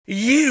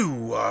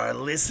You are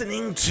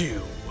listening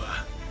to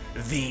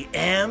the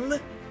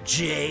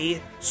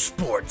MJ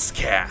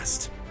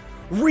Sportscast,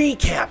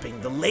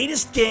 recapping the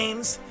latest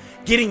games,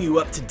 getting you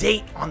up to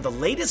date on the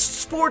latest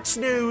sports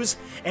news,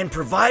 and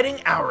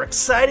providing our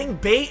exciting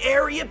Bay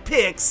Area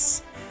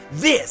picks.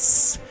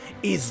 This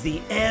is the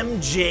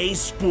MJ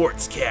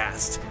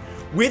Sportscast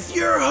with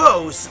your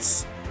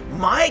hosts,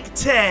 Mike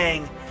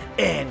Tang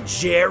and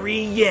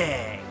Jerry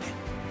Yang.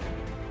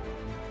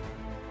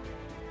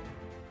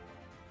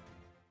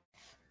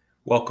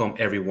 Welcome,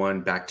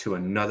 everyone, back to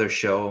another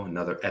show,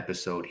 another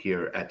episode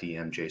here at the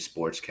MJ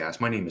Sportscast.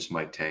 My name is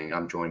Mike Tang.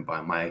 I'm joined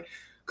by my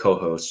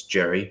co-host,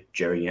 Jerry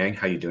Yang.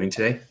 How you doing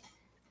today?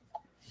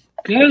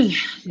 Good.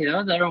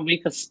 Another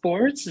week of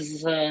sports. This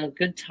is a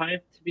good time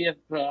to be a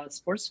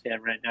sports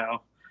fan right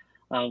now.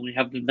 We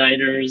have the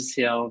Niners,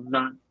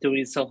 not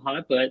doing so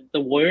hot, but the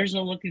Warriors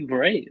are looking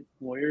great.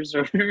 Warriors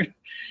are,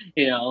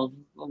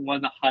 one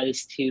of the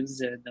hottest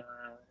teams in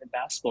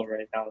basketball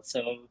right now.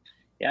 So,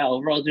 yeah,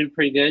 overall doing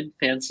pretty good.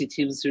 Fantasy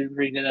teams doing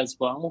pretty good as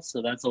well.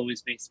 So that's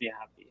always makes me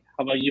happy.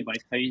 How about you,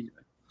 Mike? How are you doing?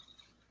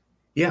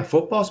 Yeah,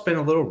 football's been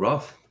a little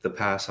rough the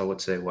past, I would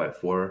say,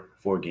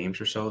 four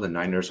games or so. The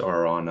Niners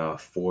are on a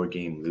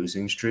 4-game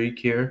losing streak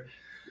here.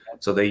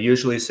 So they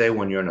usually say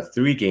when you're on a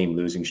 3-game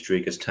losing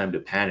streak, it's time to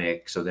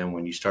panic. So then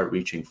when you start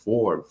reaching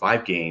 4 or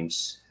 5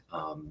 games,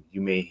 you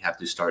may have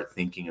to start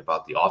thinking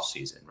about the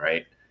offseason,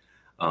 right?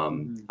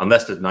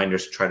 Unless the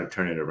Niners try to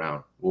turn it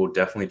around. We'll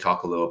definitely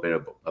talk a little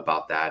bit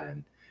about that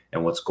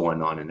and what's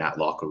going on in that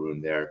locker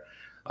room there.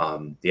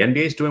 The NBA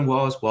is doing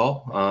well as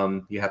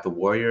well. You have the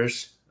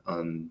Warriors.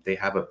 They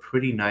have a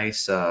pretty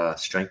nice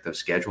strength of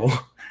schedule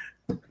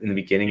in the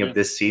beginning of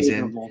this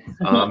season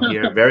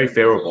here. Very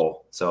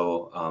favorable.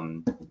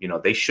 So,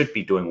 they should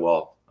be doing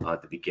well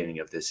at the beginning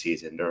of this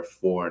season. They're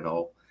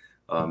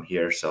 4-0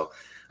 here. So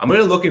I'm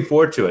really looking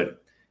forward to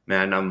it,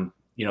 man. I'm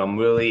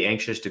really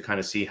anxious to kind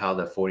of see how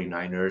the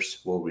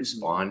 49ers will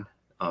respond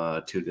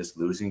to this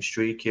losing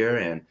streak here.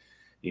 And,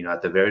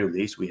 at the very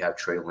least, we have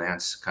Trey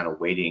Lance kind of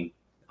waiting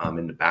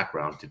in the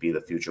background to be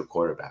the future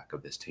quarterback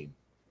of this team.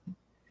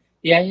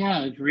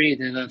 Yeah,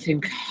 agreed. And I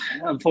think,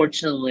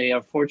 unfortunately,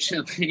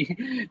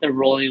 they're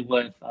rolling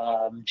with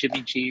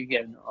Jimmy G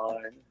and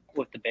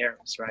with the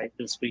Bears, right,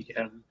 this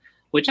weekend,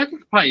 which I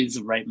think probably is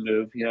the right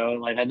move.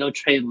 I know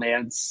Trey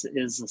Lance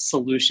is a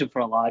solution for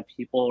a lot of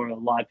people, or a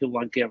lot of people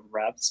want to get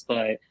reps,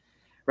 but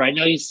right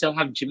now you still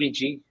have Jimmy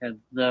G, and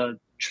the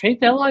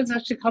trade deadline is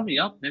actually coming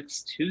up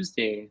next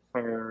Tuesday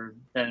for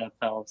the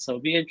NFL. So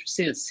it'll be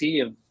interesting to see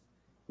if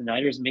the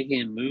Niners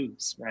making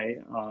moves, right?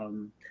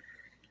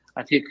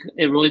 I think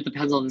it really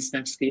depends on this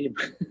next game.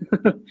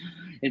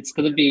 It's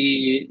going to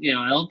be,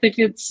 I don't think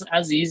it's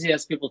as easy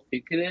as people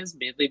think it is,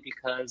 mainly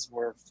because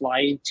we're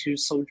flying to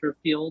Soldier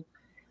Field.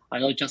 I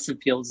know Justin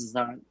Fields is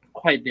not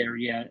quite there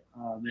yet.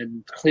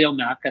 And Cleo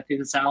Mack, I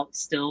think, is out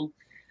still.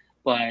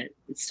 But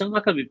it's still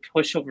not going to be a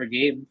pushover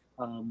game.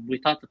 We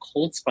thought the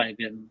Colts might have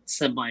been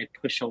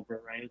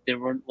semi-pushover, right? They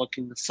weren't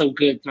looking so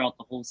good throughout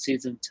the whole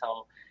season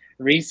until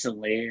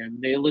recently,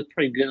 and they looked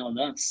pretty good on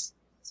us.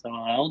 So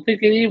I don't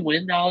think any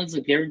win now is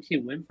a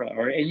guaranteed win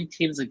or any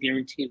team's a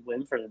guaranteed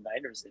win for the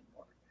Niners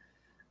anymore.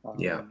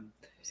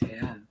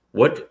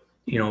 What,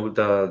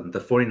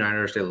 the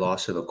 49ers, they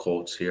lost to the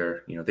Colts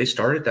here. They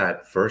started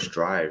that first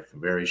drive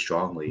very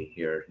strongly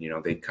here.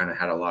 They kind of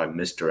had a lot of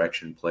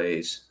misdirection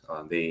plays.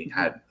 They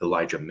had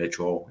Elijah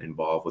Mitchell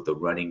involved with the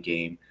running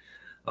game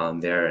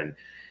there.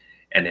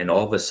 And then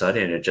all of a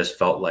sudden, it just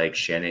felt like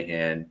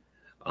Shanahan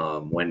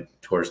went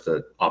towards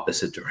the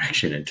opposite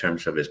direction in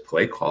terms of his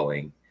play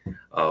calling.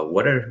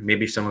 What are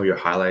maybe some of your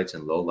highlights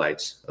and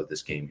lowlights of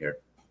this game here?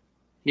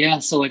 Yeah,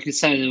 so like you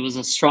said, it was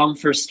a strong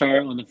first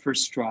start on the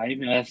first drive.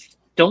 And I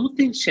don't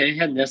think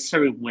Shanahan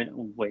necessarily went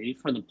away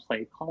from the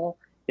play call.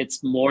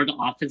 It's more the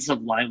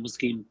offensive line was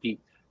getting beat,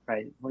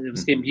 right? It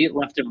was getting beat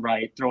left and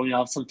right, throwing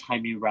off some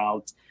timing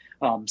routes,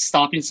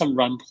 stopping some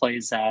run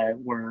plays that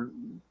weren't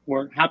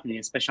happening,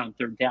 especially on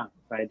third down,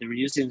 right? They were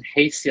using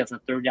Hasty as a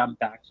third down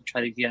back to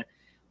try to get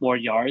more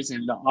yards,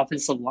 and the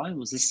offensive line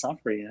was just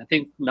suffering. I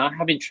think not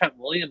having Trent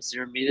Williams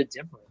there made a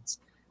difference.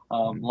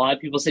 A lot of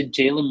people said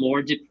Jalen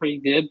Moore did pretty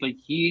good, but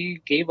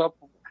he gave up,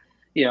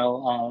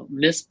 a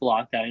missed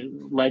block that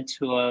led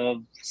to a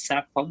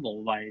sack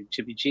fumble by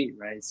Jimmy G,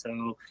 right?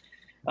 So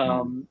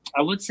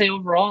I would say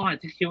overall, I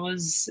think he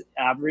was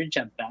average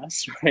at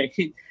best,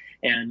 right?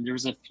 And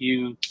there's a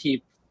few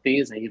key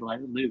things that he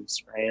let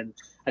loose, right? And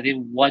I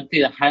think one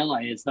thing to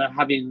highlight is not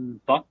having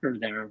Buckner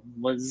there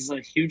was a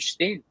huge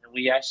thing. And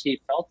we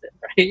actually felt it,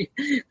 right?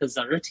 Because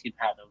the other team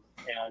had him.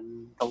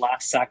 And the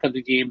last sack of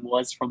the game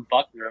was from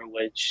Buckner,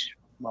 which,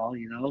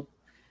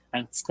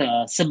 that's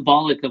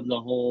symbolic of the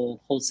whole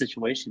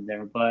situation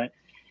there. But,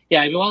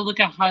 yeah, if you want to look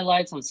at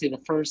highlights, I would say the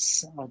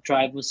first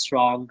drive was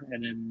strong.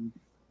 And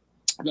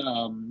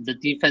then the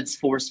defense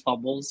forced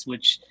fumbles,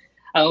 which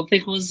I don't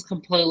think was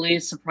completely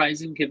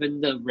surprising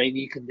given the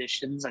rainy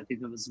conditions. I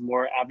think it was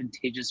more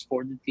advantageous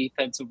for the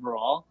defense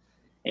overall.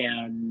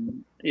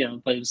 And,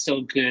 but it was still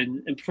a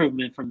good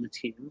improvement from the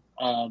team.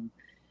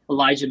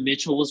 Elijah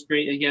Mitchell was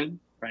great again.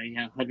 right? He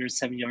had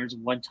 107 yards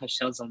and 1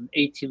 touchdown on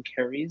 18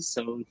 carries.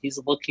 So he's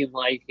looking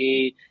like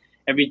a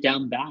every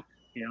down back,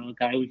 a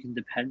guy we can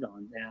depend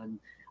on. And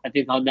I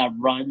think on that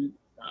run,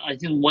 I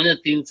think one of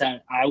the things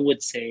that I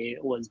would say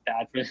was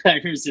bad for the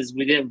Niners is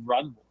we didn't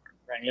run more,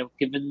 right?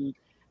 Given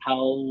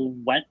how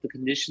wet the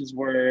conditions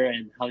were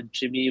and how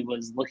Jimmy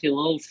was looking a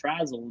little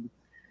frazzled,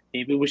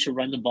 maybe we should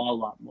run the ball a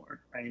lot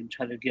more, right? And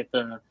try to get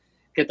the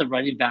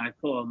running back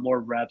more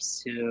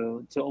reps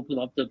to open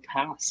up the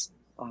pass.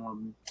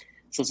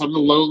 So some of the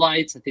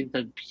lowlights, I think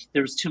that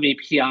there was too many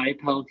PI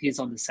penalties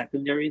on the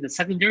secondary. The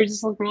secondary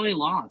just looked really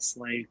lost.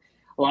 Like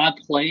a lot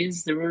of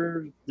plays, they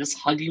were just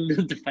hugging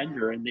the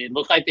defender, and they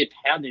looked like they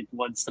panicked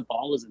once the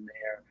ball was in the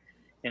air.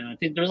 And I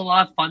think there's a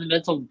lot of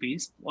fundamental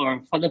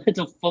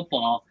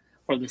football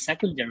for the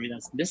secondary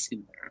that's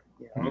missing there.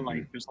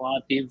 Like there's a lot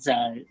of things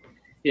that,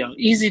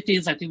 easy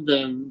things I think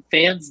the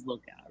fans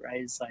look at,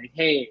 right? It's like,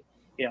 hey,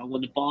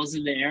 when the ball's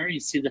in the air, you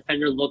see the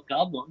defender look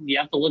up. Well, you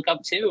have to look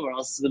up too, or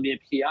else it's gonna be a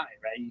PI,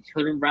 right? You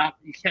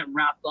can't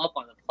wrap up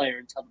on a player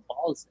until the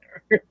ball is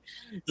there.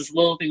 Just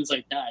little things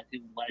like that, I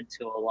think, led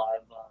to a lot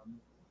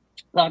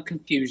of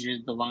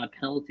confusion, a lot of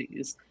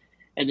penalties,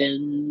 and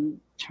then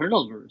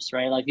turnovers,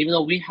 right? Like even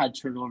though we had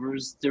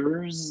turnovers,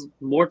 there's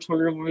more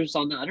turnovers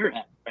on the other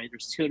end, right?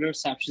 There's 2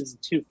 interceptions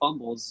and 2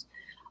 fumbles,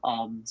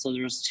 so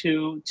there's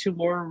two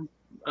more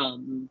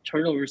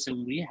turnovers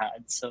than we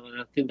had. So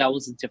I think that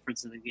was the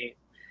difference in the game.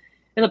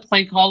 And the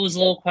play call was a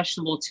little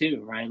questionable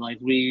too, right? Like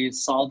we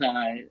saw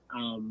that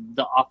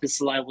the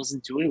offensive line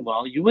wasn't doing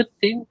well. You would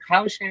think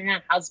Kyle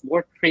Shanahan has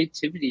more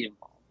creativity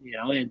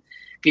involved, and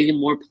getting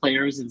more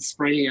players and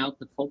spreading out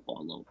the football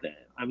a little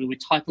bit. I mean, we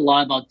talked a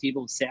lot about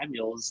Deebo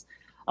Samuels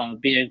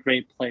being a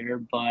great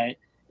player, but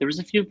there was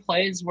a few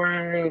plays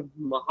where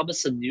Mohamed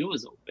Sanu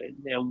was open.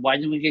 And why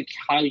didn't we get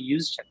Kyle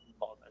Juszczyk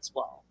involved as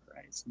well,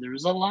 right? So there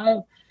was a lot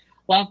of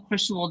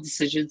questionable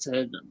decisions,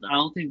 and I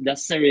don't think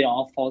necessarily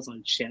all falls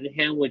on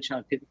Shanahan, which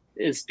I think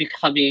is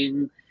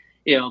becoming,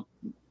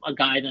 a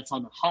guy that's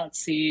on the hot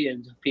seat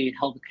and being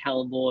held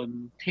accountable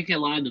and taking a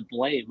lot of the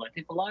blame. I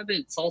think a lot of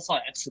it's also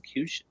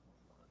execution.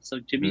 So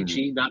Jimmy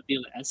G not being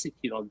able to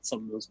execute on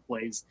some of those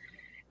plays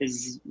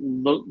is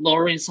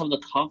lowering some of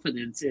the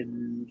confidence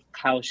in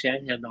Kyle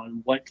Shanahan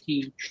on what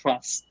he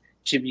trusts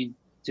Jimmy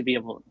to be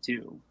able to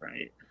do,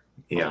 right?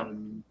 Yeah.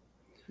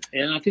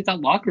 And I think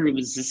that locker room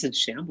is just in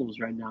shambles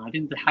right now. I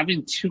think that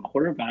having 2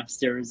 quarterbacks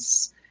there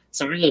is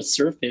starting to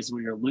surface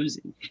when you're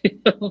losing.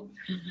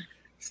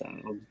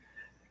 So,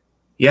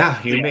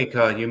 yeah, you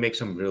make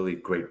some really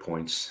great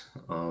points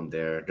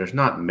there. There's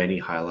not many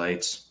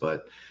highlights,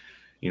 but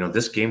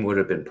this game would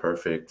have been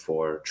perfect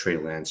for Trey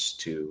Lance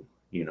to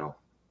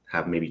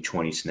have maybe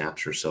 20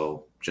 snaps or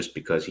so, just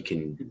because he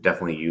can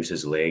definitely use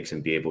his legs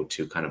and be able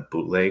to kind of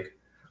bootleg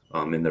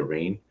in the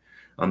rain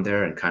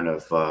there and kind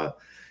of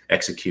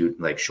execute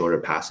like shorter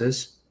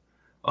passes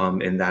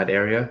in that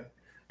area.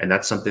 And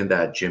that's something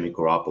that Jimmy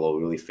Garoppolo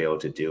really failed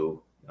to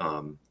do.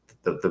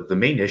 The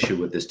main issue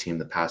with this team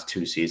the past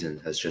 2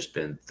 seasons has just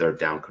been third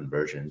down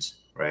conversions,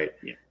 right?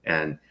 Yeah.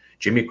 And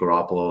Jimmy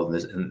Garoppolo,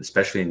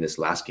 especially in this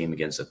last game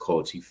against the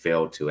Colts, he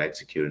failed to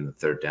execute in the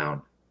third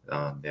down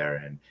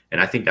there. And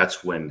I think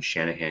that's when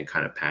Shanahan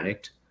kind of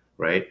panicked,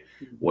 right?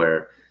 Mm-hmm.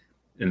 Where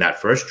in that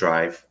first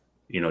drive,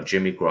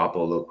 Jimmy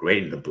Garoppolo looked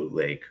great in the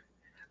bootleg.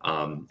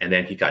 And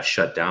then he got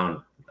shut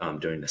down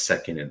during the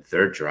second and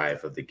third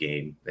drive of the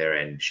game there.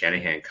 And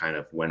Shanahan kind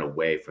of went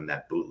away from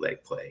that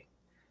bootleg play.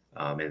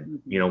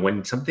 And,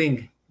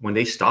 when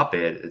they stop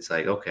it, it's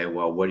like, okay,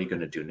 well, what are you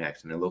going to do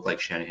next? And it looked like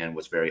Shanahan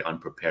was very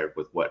unprepared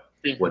with what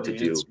to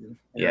do.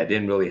 Yeah,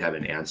 didn't really have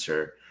an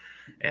answer.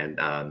 And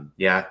I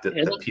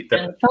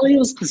felt he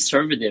was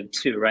conservative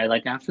too, right?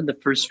 Like after the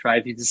first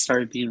drive, he just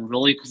started being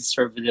really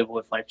conservative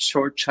with like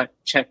short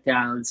check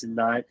downs and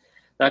not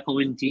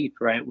going deep,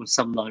 right, with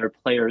some of the other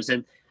players.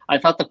 And I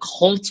thought the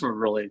Colts were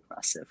really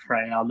aggressive,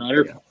 right? On the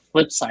other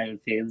flip side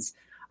of things,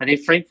 I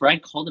think Frank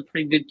Reich called a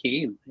pretty good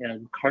game,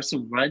 and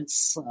Carson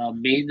Wentz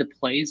made the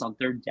plays on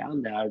third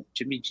down that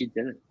Jimmy G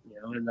didn't,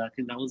 and I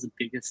think that was the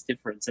biggest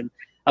difference. And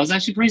I was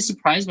actually pretty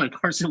surprised by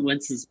Carson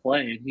Wentz's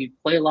play. He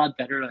played a lot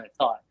better than I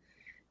thought,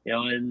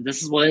 and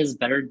this is one of his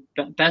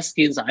best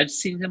games I've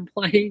seen him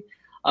play,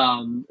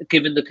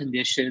 given the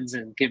conditions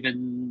and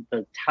given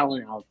the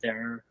talent out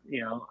there.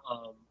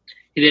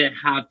 He didn't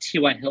have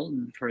T.Y.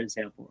 Hilton, for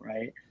example,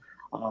 right?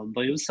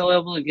 But he was still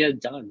able to get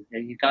it done.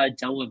 And he got it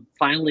done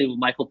finally with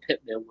Michael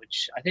Pittman,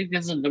 which I think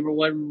is the number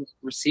 1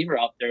 receiver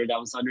out there that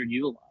was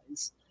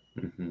underutilized.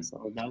 Mm-hmm.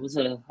 So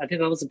I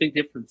think that was a big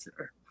difference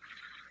there.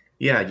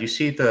 Yeah, you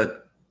see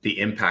the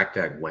impact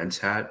that Wentz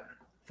had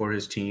for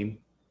his team.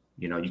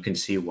 You can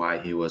see why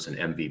he was an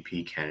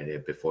MVP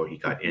candidate before he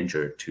got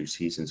injured 2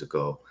 seasons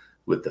ago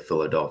with the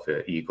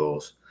Philadelphia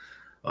Eagles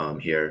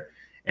here.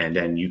 And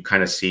then you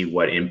kind of see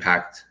what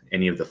impact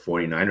any of the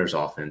 49ers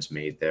offense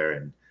made there,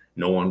 and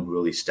no one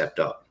really stepped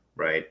up,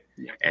 right?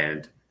 Yeah.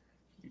 And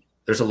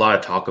there's a lot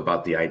of talk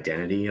about the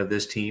identity of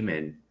this team,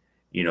 and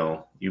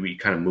you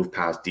kind of move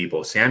past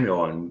Deebo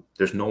Samuel, and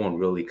there's no one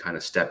really kind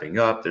of stepping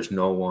up. There's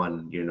no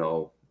one,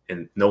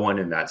 and no one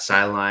in that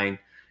sideline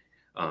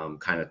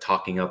kind of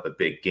talking up a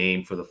big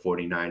game for the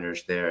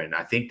 49ers there. And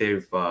I think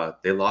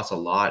they lost a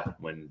lot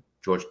when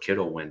George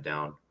Kittle went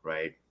down,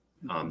 right?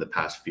 The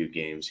past few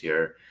games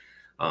here.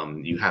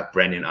 You have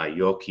Brandon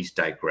Ayuk. He's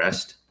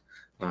digressed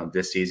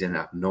this season. I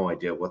have no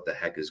idea what the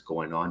heck is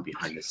going on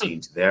behind the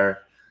scenes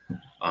there.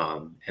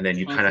 And then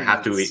you kind of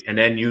have to, and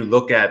then you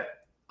look at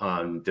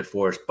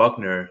DeForest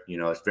Buckner,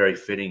 it's very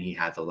fitting he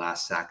had the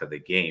last sack of the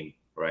game,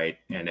 right?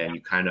 And then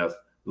you kind of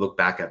look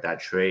back at that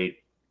trade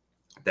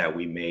that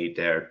we made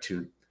there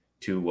to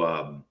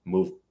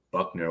move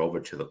Buckner over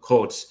to the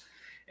Colts.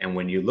 And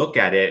when you look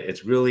at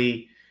it,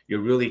 you're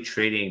really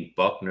trading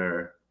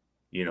Buckner,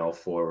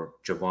 for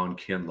Javon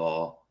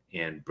Kinlaw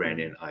and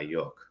Brandon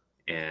Ayuk.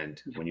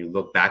 And when you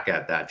look back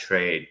at that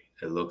trade,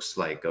 it looks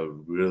like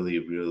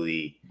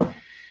we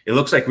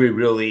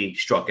really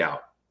struck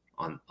out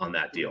on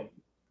that deal,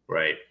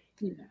 right?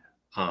 Yeah.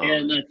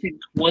 And I think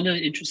one of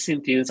the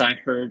interesting things I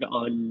heard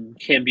on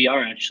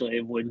CanBR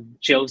actually when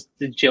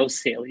the Joe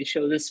Staley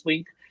show this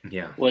week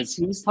was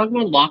he was talking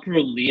about locker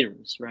room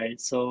leaders,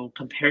 right? So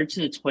compared to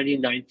the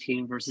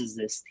 2019 versus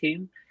this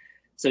team,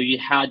 so you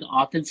had the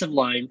offensive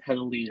line had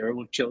a leader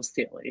with Joe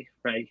Staley,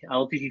 right? I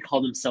don't think he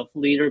called himself a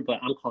leader, but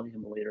I'm calling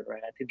him a leader,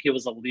 right? I think he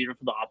was a leader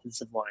for the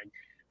offensive line.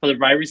 For the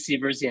wide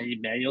receivers, you had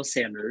Emmanuel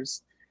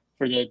Sanders.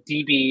 For the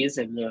DBs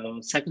and the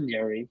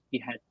secondary, you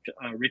had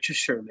Richard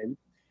Sherman.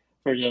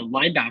 For the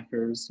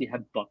linebackers, you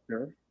have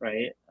Buckner,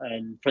 right?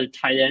 And for the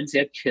tight ends,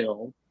 you have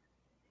Kittle.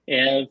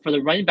 And for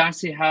the running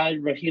backs, you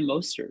had Raheem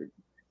Mostert.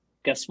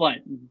 Guess what?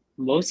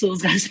 Most of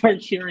those guys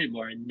aren't here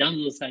anymore, and none of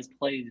those guys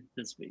played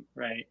this week,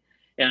 right?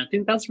 And I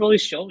think that's really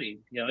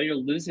showing. You're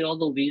losing all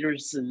the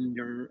leaders in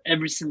your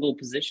every single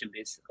position,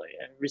 basically.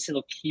 Every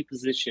single key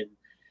position,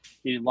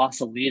 you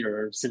lost a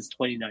leader since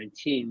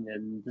 2019,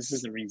 and this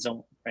is the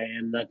result, right?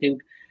 And I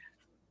think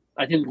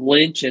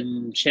Lynch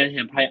and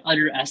Shanahan probably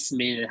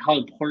underestimated how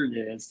important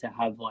it is to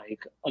have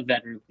like a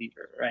veteran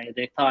leader, right?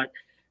 They thought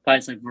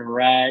guys like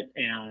Verrett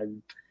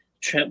and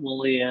Trent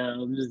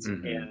Williams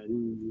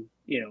and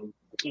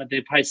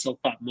they probably still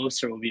thought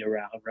Mostert would be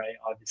around, right?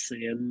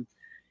 Obviously, and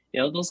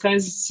those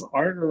guys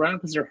aren't around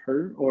because they're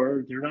hurt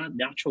or they're not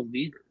natural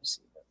leaders.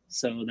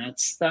 So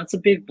that's a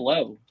big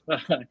blow,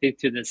 I think,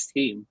 to this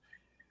team.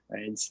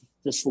 Right, it's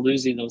just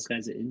losing those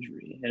guys to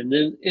injury, and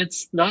then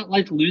it's not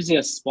like losing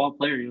a small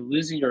player. You're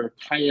losing your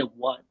tight end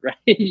one, right?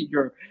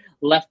 Your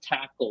left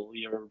tackle,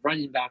 your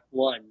running back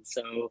one.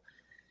 So,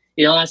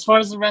 as far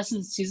as the rest of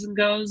the season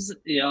goes,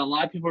 a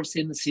lot of people are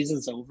saying the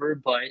season's over,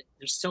 but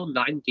there's still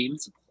 9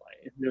 games to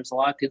play. There's a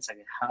lot of things that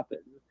can happen,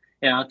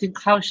 and I think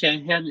Kyle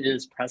Shanahan in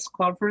his press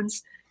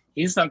conference,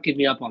 he's not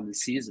giving up on the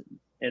season,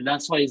 and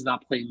that's why he's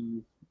not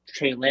playing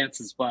Trey Lance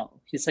as well.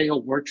 He said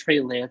he'll work Trey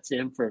Lance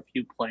in for a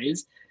few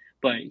plays.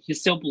 But he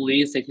still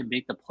believes they can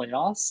make the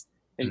playoffs,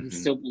 and he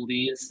still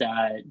believes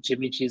that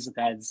Jimmy G is the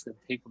guy that's going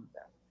to take them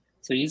there.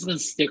 So he's going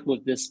to stick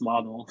with this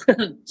model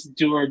to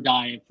do or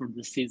die for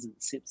the season,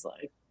 it seems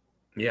like.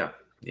 Yeah.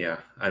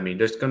 I mean,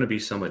 there's going to be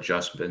some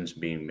adjustments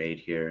being made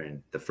here,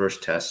 and the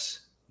first test,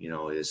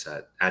 is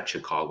at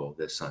Chicago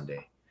this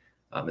Sunday.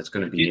 It's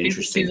going to be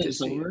interesting to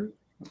see. Over?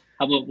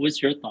 How about,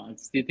 what's your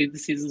thoughts? Do you think the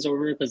season's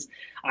over? Because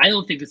I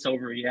don't think it's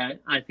over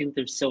yet. I think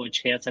there's still a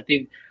chance. I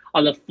think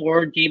on the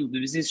 4-game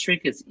losing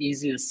streak, it's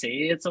easy to say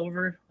it's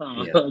over.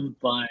 But,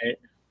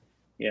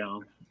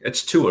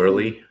 it's too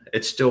early.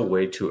 It's still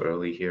way too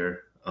early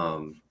here.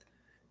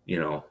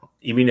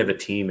 Even if a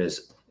team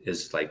is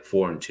like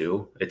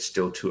 4-2, it's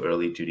still too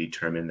early to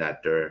determine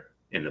that they're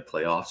in the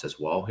playoffs as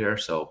well here.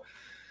 So,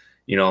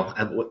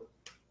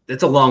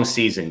 it's a long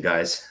season,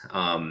 guys.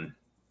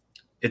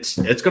 It's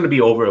going to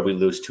be over if we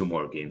lose 2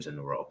 more games in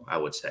a row, I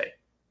would say.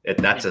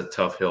 That's a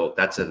tough hill.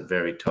 That's a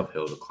very tough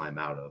hill to climb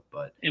out of.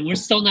 And we're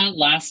still not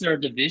last in our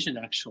division,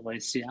 actually.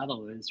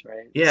 Seattle is,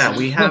 right? Yeah,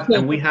 we have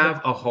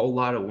a whole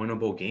lot of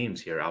winnable games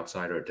here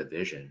outside our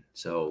division.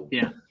 So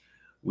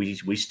we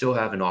still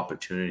have an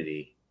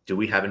opportunity. Do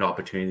we have an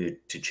opportunity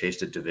to chase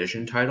the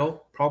division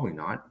title? Probably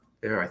not.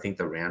 I think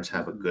the Rams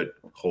have a good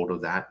hold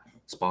of that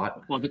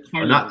spot. Well, the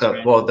Cardinals,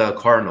 the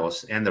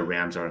Cardinals and the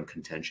Rams are in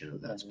contention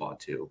of that spot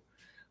too.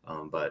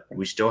 But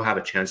we still have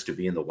a chance to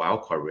be in the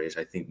wild card race.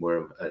 I think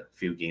we're a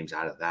few games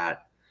out of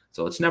that.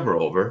 So it's never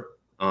over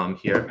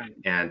here. Right.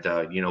 And,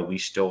 we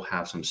still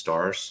have some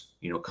stars,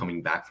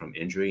 coming back from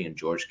injury in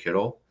George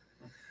Kittle.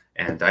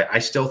 And I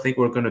still think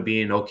we're going to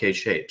be in okay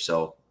shape.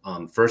 So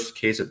first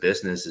case of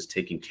business is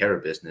taking care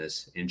of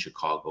business in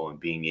Chicago and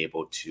being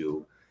able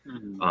to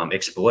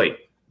exploit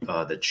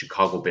the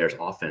Chicago Bears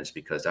offense,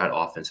 because that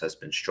offense has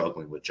been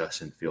struggling with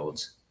Justin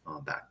Fields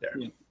back there.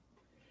 Yeah.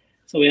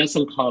 So we have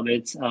some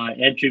comments.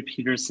 Andrew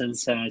Peterson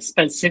says,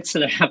 spent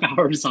 6.5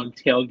 hours on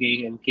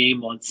tailgate and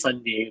game on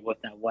Sunday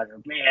with that weather.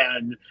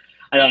 Man,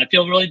 I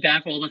feel really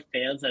bad for all the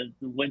fans that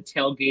went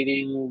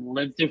tailgating,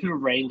 lived through the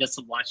rain just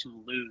to watch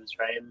them lose,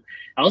 right? And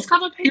that was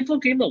kind of a painful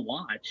game to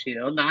watch,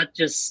 not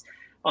just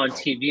on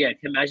TV. I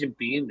can imagine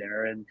being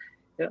there. And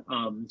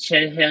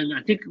Shanahan,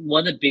 I think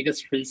one of the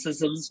biggest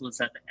criticisms was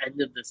at the end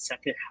of the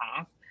second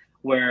half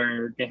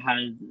where they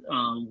had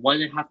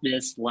 1.5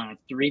 minutes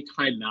left, 3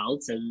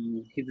 timeouts,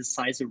 and he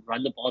decides to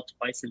run the ball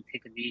twice and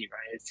take a knee,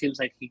 right? It seems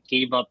like he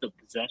gave up the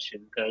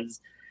possession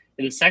because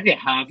in the second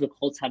half, the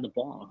Colts had the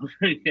ball,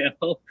 Yeah.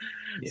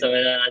 So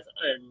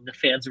and the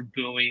fans were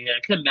booing.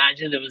 I can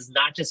imagine it was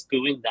not just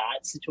booing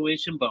that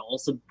situation, but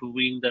also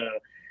booing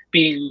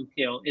being,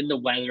 in the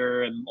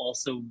weather and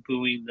also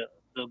booing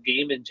the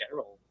game in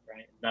general,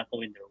 right? Not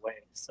going their way,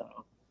 so.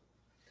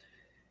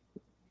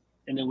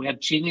 And then we have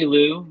Jeannie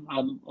Liu.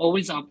 I'm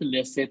always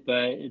optimistic,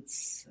 but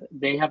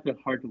they have been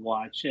hard to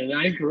watch. And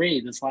I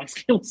agree, this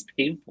last game was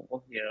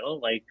painful.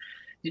 Like,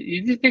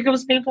 you think it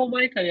was painful,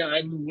 Mike?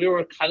 We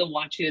were kind of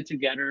watching it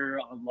together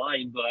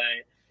online, but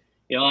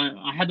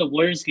I had the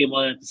Warriors game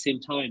on at the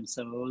same time,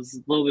 so it was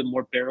a little bit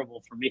more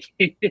bearable for me.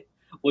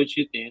 What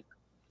you think?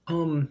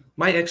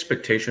 My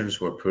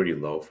expectations were pretty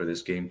low for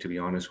this game, to be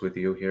honest with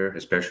you here,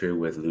 especially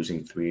with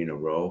losing 3 in a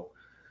row.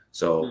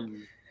 So.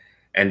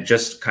 And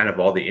just kind of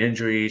all the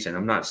injuries, and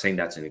I'm not saying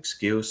that's an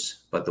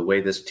excuse, but the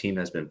way this team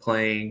has been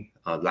playing,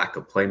 lack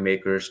of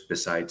playmakers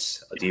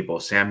besides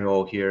Deebo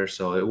Samuel here.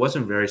 So it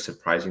wasn't very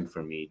surprising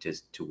for me to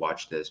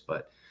watch this.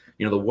 But,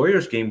 the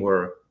Warriors game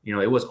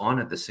it was on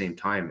at the same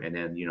time. And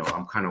then,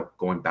 I'm kind of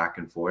going back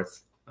and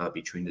forth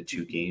between the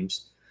two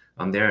games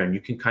there. And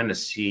you can kind of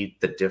see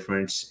the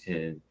difference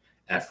in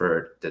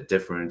effort, the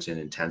difference in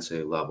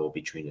intensity level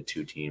between the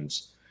two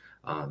teams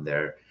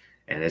there.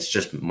 And it's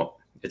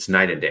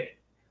night and day.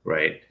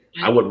 Right.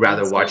 I would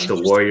rather watch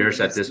the Warriors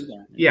at this.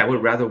 Yeah, I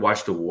would rather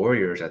watch the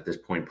Warriors at this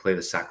point play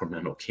the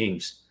Sacramento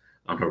Kings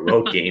on a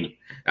road game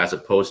as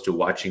opposed to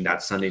watching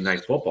that Sunday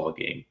night football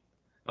game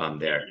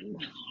there.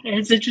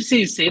 It's interesting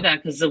you say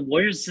that because the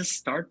Warriors just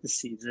start the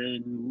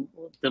season.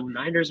 The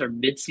Niners are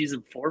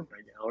mid-season form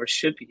right now, or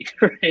should be,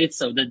 right?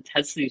 So the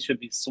intensity should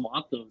be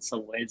swapped in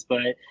some ways.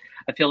 But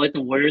I feel like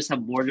the Warriors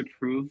have more to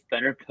prove,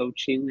 better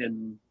coaching,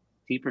 and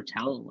deeper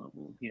talent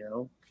level,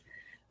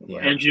 Yeah.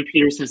 Andrew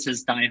Peterson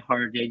says die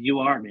hard. Yeah, you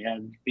are,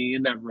 man. Being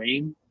in that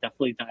rain,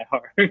 definitely die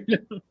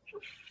hard.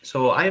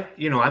 So I've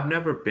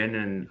never been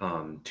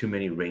in too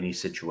many rainy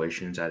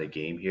situations at a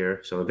game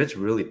here. So if it's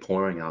really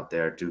pouring out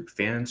there, do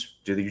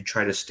you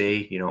try to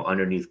stay,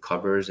 underneath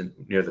covers and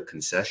near the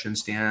concession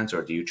stands,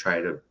 or do you try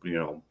to,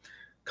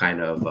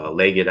 kind of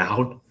leg it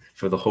out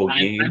for the whole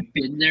game? I've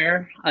been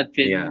there. I've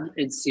been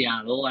in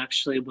Seattle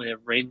actually when it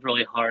rained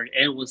really hard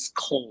and it was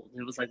cold.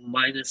 It was like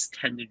minus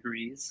 10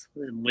 degrees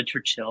in winter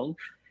chill.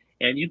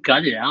 And you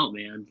gut it out,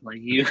 man. Like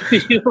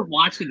you're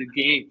watching the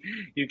game.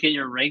 You get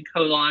your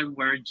raincoat on,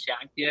 wear a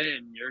jacket,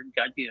 and you're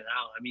gutting it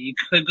out. I mean, you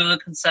could go to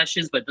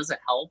concessions, but it doesn't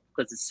help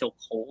because it's so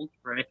cold,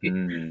 right?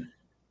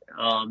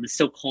 It's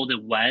so cold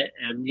and wet,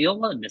 and you don't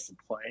want to miss a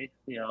play,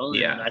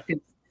 Yeah. And I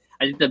think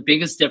the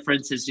biggest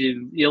difference is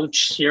you don't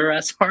cheer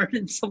as hard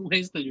in some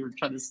ways because you're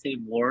trying to stay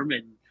warm.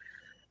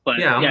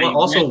 I'm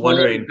also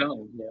wondering.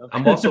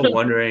 I'm also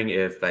wondering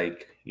if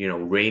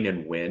rain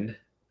and wind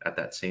at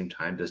that same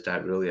time, does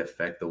that really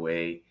affect the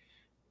way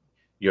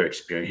your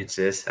experience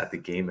is at the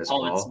game as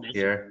well?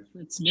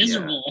 It's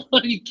miserable.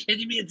 Are you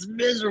kidding me? It's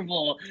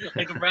miserable.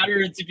 Like, I'd rather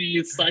it to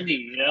be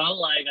sunny,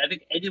 Like, I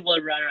think anyone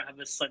would rather have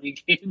a sunny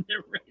game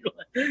than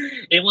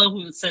rain. Anyone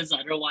who says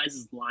otherwise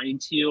is lying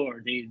to you,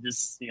 or they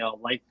just,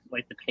 like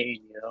the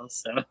pain,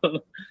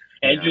 So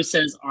Andrew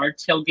says, our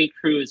tailgate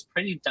crew is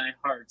pretty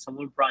diehard.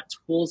 Someone brought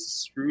tools to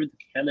screw the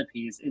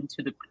canopies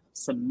into the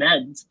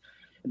cement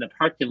in the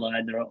parking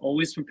lot. They're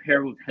always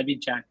prepared with heavy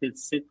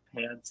jackets, thick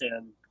pants,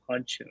 and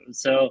ponchos.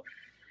 So,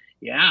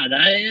 yeah,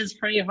 that is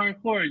pretty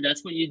hardcore. And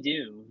that's what you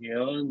do,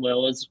 When I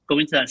was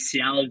going to that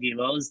Seattle game,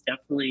 I was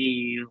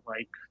definitely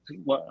like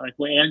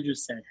what Andrew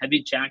said: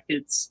 heavy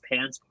jackets,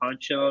 pants,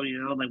 poncho.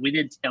 Like we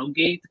didn't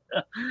tailgate.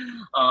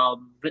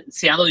 But in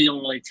Seattle, you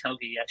don't really tailgate.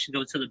 You actually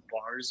go to the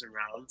bars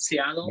around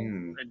Seattle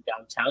and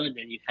downtown, and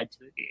then you head to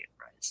the game,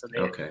 right? So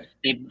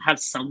they have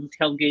some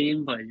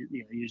tailgating, but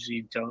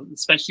usually don't.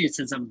 Especially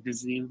since I'm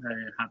visiting, I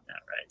didn't have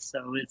that, right?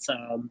 So it's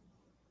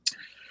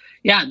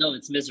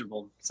it's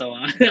miserable. So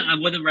I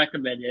wouldn't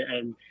recommend it.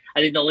 And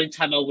I think the only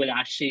time I would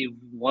actually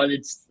want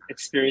to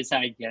experience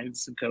that again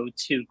is to go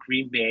to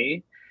Green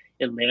Bay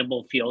in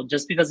Lambeau Field,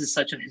 just because it's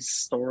such a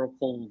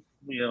historical,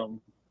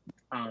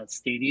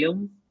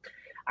 stadium.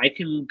 I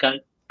can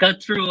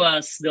got through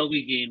a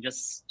snowy game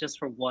just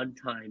for one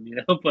time,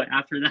 But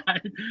after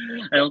that,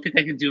 I don't think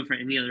I can do it for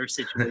any other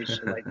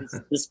situation. Like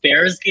this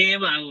Bears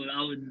game, I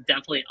would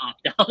definitely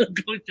opt out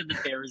of going to the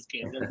Bears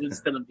game. It's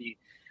going to be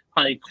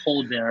probably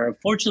cold there.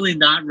 Fortunately,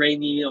 not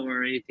rainy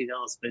or anything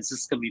else, but it's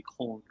just gonna be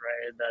cold,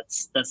 right?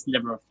 That's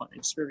never a fun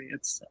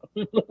experience.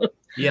 So.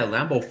 Yeah,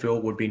 Lambeau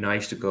Field would be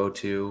nice to go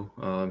to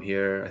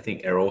here. I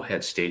think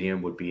Arrowhead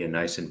Stadium would be a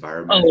nice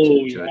environment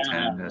to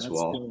attend as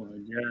well. Cool.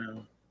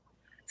 Yeah.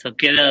 So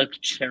get a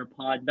chair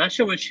pod. Not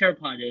sure what chair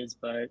pod is,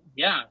 but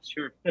yeah,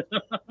 sure.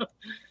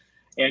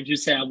 Andrew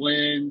said, I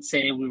wouldn't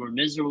say we were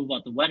miserable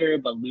about the weather,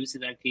 but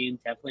losing that game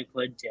definitely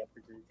put a damper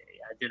to the day.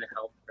 It didn't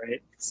help,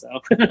 right? So,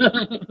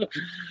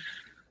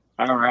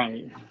 all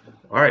right.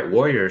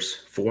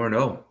 Warriors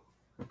 4-0,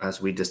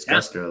 as we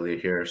discussed earlier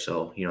here.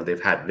 So,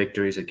 they've had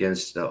victories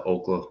against the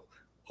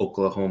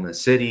Oklahoma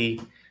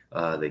City,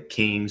 the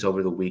Kings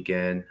over the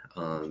weekend.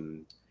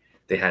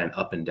 They had an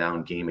up and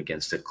down game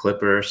against the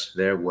Clippers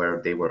there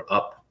where they were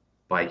up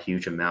by a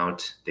huge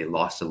amount. They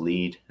lost the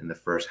lead in the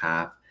first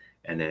half,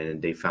 and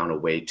then they found a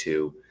way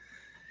to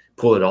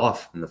pull it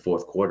off in the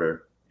fourth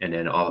quarter. And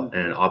then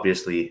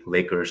obviously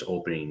Lakers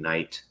opening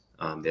night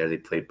there, they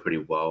played pretty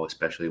well,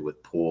 especially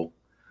with Poole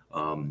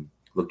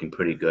looking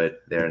pretty good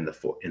there in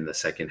the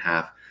second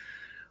half.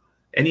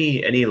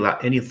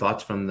 Any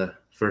thoughts from the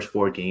first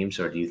four games,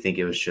 or do you think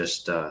it was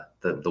just the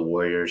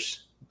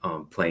Warriors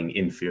playing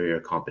inferior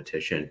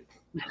competition?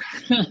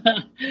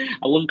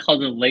 I wouldn't call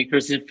the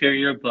Lakers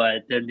inferior,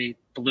 but then they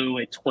blew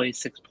a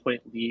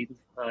 26-point lead,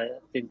 I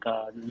think,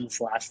 in this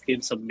last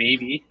game. So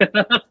maybe.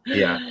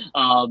 Yeah.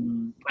 I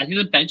think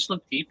the bench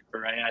looked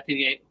deeper, right? I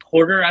think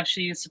Porter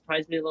actually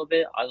surprised me a little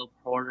bit. I love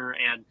Porter,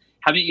 and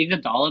having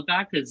Iguodala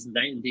back is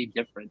night and day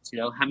difference.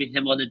 Having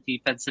him on the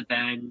defensive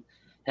end,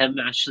 him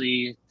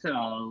actually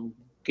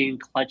getting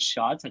clutch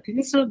shots. I think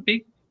it's a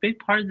big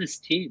part of this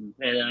team,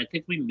 and I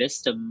think we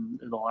missed him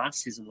in the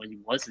last season when he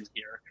wasn't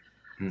here.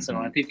 So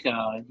I think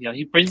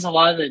he brings a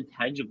lot of the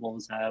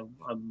intangibles that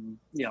I'm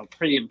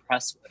pretty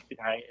impressed with.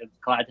 Right? I'm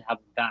glad to have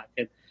him back,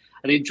 and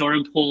I think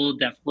Jordan Poole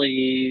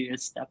definitely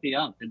is stepping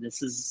up, and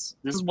this is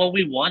what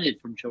we wanted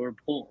from Jordan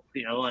Poole.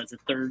 As a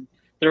third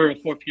or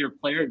fourth year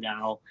player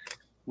now,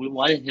 we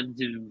wanted him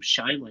to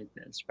shine like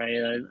this,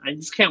 right? I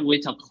just can't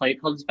wait till Clay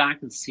comes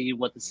back and see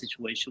what the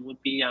situation would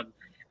be. I'm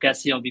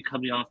guessing he'll be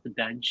coming off the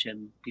bench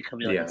and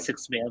becoming like a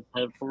six-man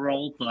player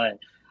role, but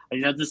I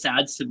think that just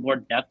adds some more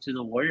depth to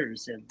the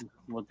Warriors and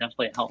will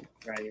definitely help,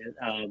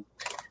 right?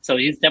 So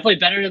he's definitely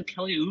better than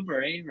Kelly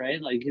Oubre,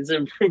 right? Like he's an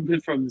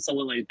improvement from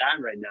someone like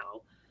that right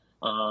now.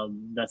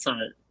 That's not,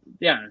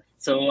 yeah.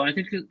 So I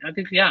think,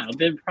 yeah, I've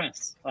been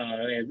impressed.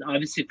 And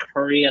obviously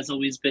Curry has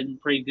always been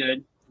pretty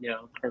good.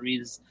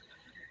 Curry's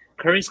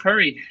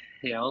Curry.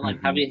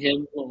 Having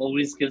him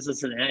always gives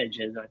us an edge,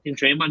 and I think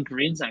Draymond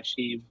Green's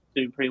actually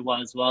doing pretty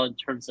well as well in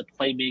terms of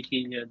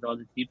playmaking and on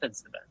the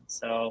defensive end.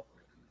 So.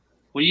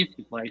 What do you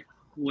think, Mike?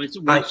 What's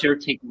your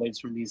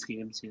takeaways from these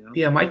games?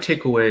 Yeah, my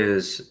takeaway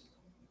is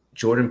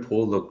Jordan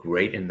Poole looked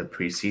great in the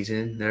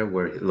preseason there,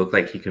 where it looked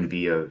like he can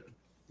be a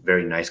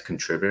very nice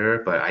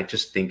contributor, but I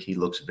just think he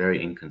looks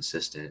very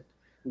inconsistent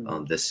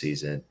this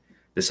season.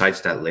 Besides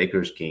that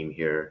Lakers game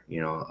here,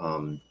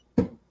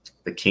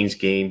 the Kings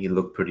game, he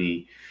looked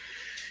pretty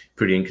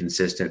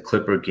inconsistent.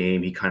 Clipper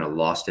game, he kind of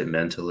lost it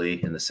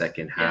mentally in the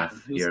second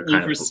half. He was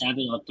over 7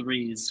 on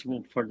threes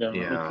for the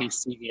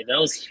OKC game. That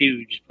was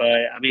huge, but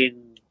I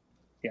mean,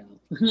 yeah.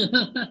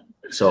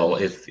 So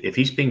if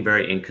he's being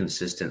very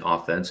inconsistent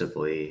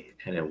offensively,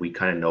 and then we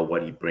kind of know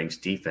what he brings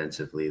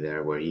defensively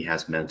there, where he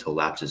has mental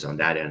lapses on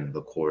that end of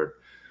the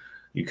court,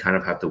 you kind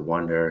of have to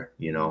wonder,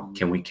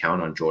 can we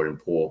count on Jordan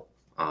Poole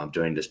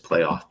during this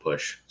playoff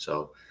push?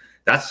 So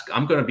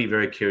I'm going to be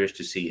very curious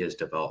to see his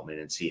development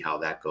and see how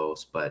that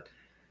goes. But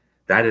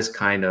that is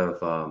kind of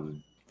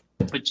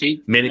I think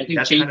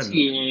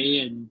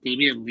JTA and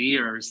Damian Lee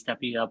are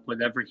stepping up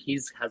whenever he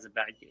has a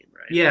bad game,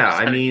 right? Yeah,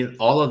 I mean,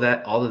 all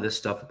of this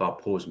stuff about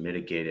Poole is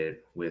mitigated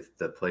with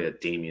the play of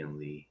Damian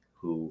Lee,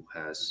 who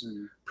has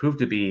proved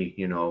to be,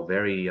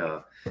 very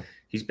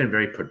he's been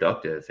very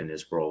productive in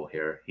his role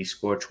here. He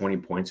scored 20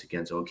 points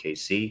against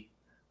OKC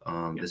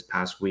this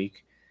past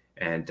week.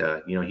 And,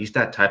 he's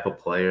that type of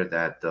player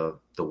that the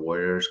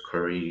Warriors,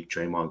 Curry,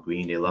 Draymond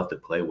Green, they love to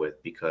play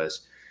with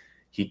because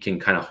he can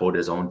kind of hold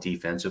his own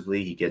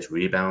defensively. He gets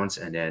rebounds,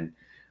 and then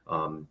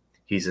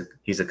he's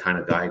a kind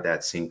of guy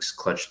that sinks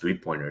clutch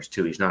three-pointers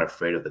too. He's not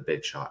afraid of the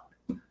big shot.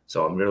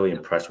 So I'm really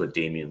impressed with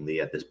Damian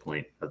Lee at this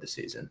point of the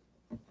season.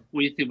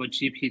 What do you think about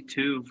GP2?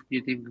 Do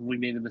you think we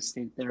made a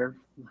mistake there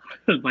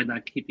by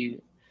not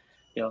keeping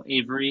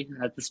Avery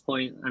at this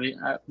point? I mean,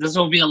 this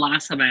will be the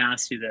last time I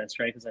ask you this,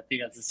 right? Because I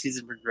think as the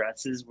season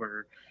progresses,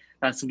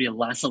 that's going to be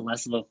less and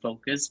less of a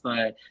focus.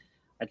 But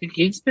I think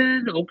he's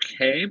been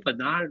okay, but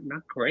not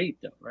great,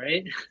 though,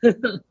 right?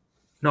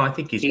 No, I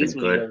think he's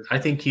been good. I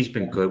think he's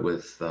been good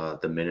with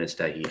the minutes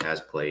that he has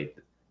played.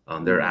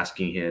 They're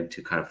asking him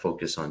to kind of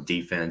focus on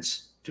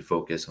defense, to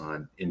focus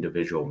on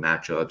individual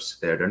matchups.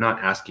 They're not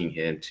asking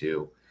him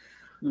to,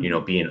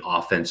 be an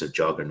offensive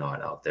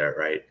juggernaut out there,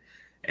 right?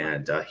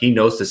 And he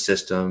knows the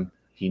system,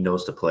 he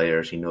knows the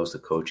players, he knows the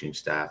coaching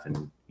staff,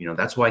 and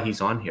that's why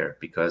he's on here,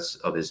 because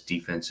of his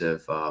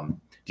defensive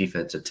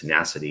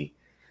tenacity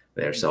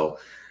there. So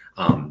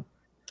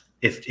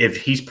if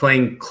he's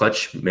playing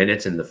clutch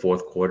minutes in the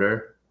fourth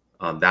quarter,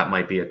 that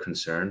might be a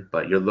concern.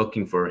 But you're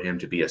looking for him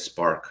to be a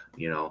spark,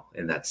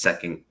 in that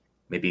second,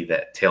 maybe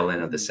that tail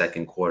end of the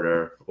second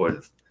quarter,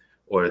 or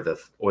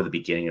the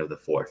beginning of the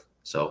fourth.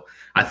 So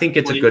I think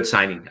it's a good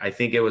signing. I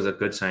think it was a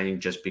good signing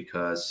just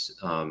because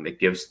it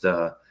gives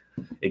the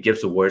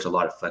Warriors a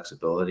lot of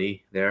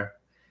flexibility there,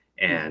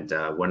 and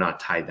we're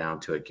not tied down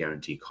to a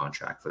guaranteed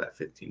contract for that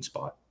 15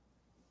 spot.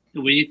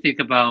 What do you think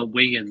about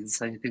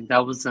Wiggins? I think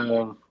that was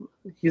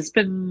he's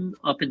been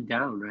up and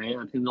down, right?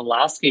 I think the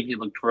last game he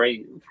looked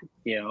great,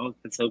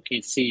 it's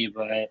OKC,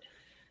 but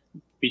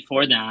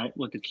before that,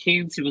 with the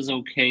Kings, he was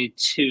okay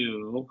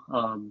too.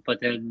 But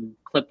then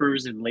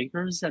Clippers and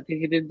Lakers, I think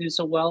he didn't do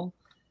so well.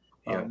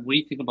 Yeah. What do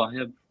you think about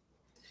him?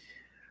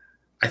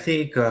 I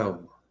think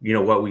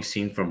what we've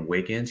seen from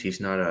Wiggins,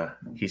 he's not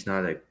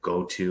a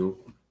go-to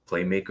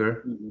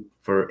playmaker Mm-hmm.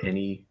 for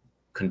any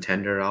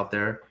contender out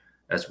there,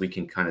 as we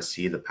can kind of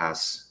see the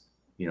past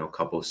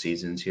couple of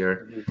seasons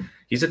here. Mm-hmm.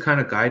 He's the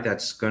kind of guy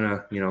that's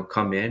gonna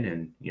come in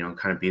and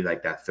kind of be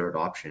like that third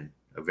option,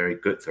 a very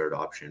good third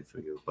option for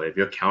you. But if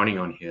you're counting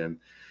on him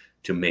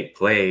to make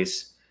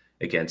plays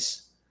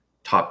against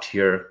top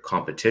tier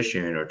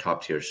competition or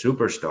top tier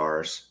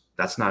superstars,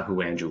 that's not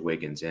who Andrew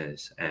Wiggins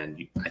is.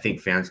 And I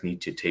think fans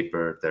need to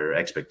taper their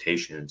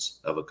expectations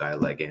of a guy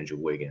like Andrew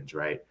Wiggins,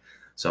 right?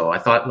 So I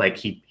thought like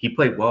he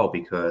played well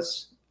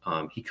because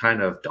he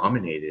kind of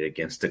dominated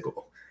against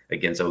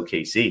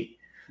OKC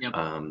Yep.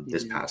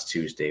 this past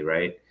Tuesday,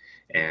 right?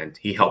 And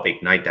he helped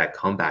ignite that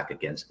comeback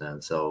against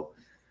them. So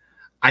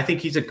I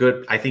think he's a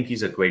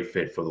great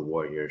fit for the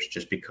Warriors,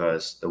 just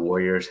because the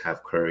Warriors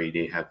have Curry,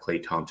 they have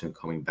Klay Thompson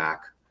coming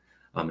back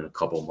in a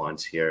couple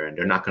months here, and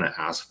they're not going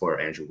to ask for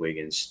Andrew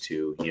Wiggins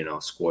to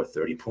score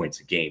 30 points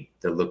a game.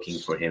 They're looking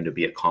for him to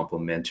be a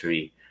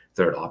complementary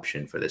third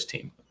option for this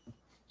team,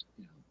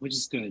 which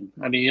is good.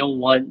 I mean, you don't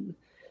want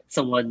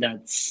someone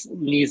that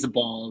needs the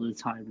ball all the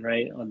time,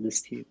 right? On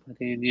this team, I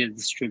think you need a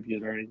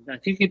distributor, and I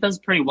think he does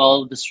pretty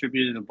well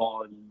distributing the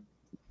ball.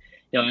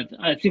 And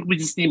I think we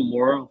just need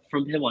more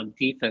from him on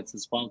defense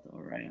as well, though,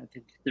 right? I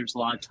think there's a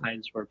lot of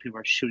times where people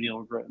are shooting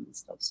over him and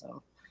stuff.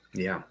 So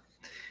yeah.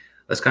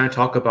 Let's kind of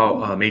talk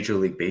about Major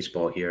League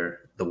Baseball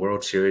here. The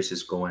World Series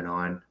is going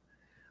on.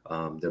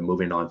 They're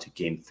moving on to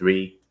Game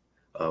 3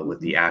 with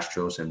the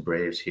Astros and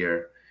Braves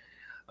here.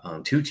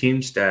 Two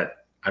teams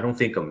that I don't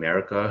think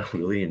America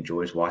really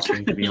enjoys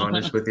watching, to be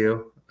honest with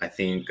you. I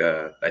think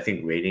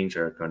ratings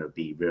are going to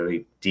be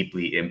very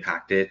deeply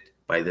impacted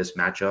by this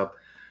matchup.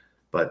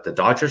 But the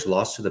Dodgers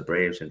lost to the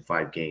Braves in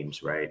 5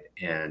 games, right?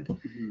 And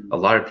a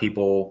lot of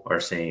people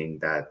are saying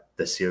that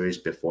the series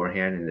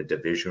beforehand in the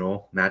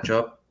divisional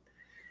matchup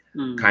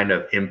kind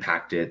of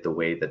impacted the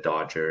way the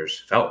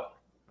Dodgers felt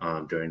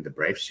during the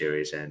Braves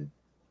series. And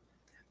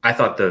I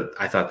thought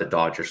the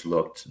Dodgers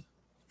looked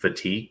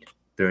fatigued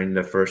during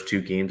the first 2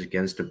 games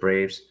against the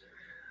Braves.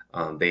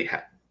 They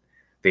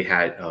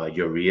had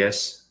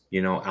Urias,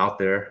 out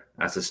there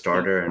as a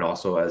starter and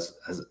also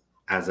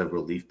as a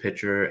relief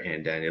pitcher,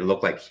 and then it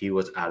looked like he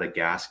was out of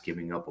gas,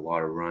 giving up a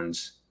lot of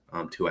runs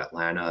to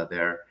Atlanta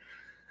there.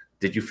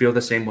 Did you feel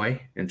the same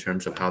way in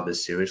terms of how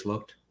this series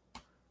looked?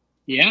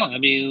 yeah, I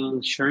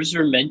mean,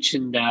 Scherzer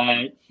mentioned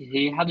that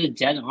he had a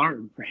dead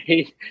arm,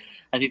 right?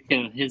 I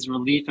think his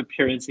relief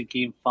appearance in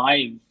Game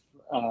 5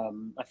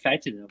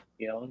 affected him.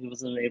 He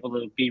wasn't able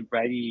to be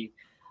ready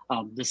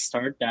to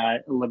start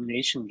that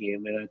elimination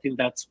game, and I think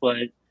that's what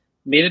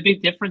made a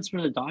big difference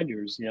for the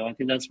Dodgers. I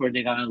think that's where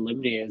they got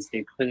eliminated, is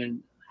they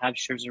couldn't have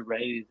Scherzer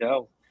ready to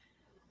go.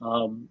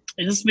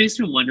 It just makes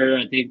me wonder,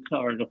 I think,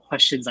 or the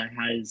questions I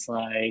had is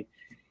like,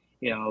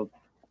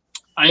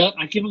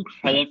 I give him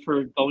credit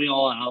for going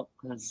all out,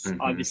 because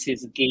obviously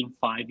it's a Game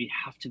 5, you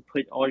have to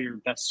put all your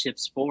best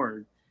chips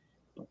forward.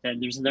 But then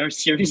there's another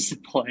series to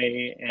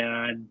play,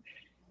 and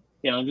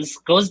this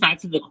goes back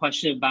to the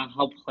question about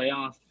how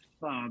playoff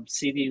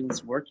seeding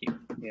is working.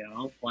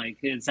 Like,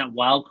 is that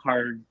wild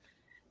card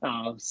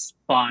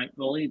spot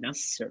really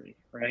necessary,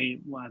 right?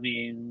 I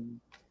mean,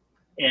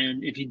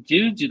 and if you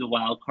do the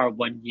wild card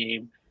one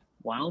game,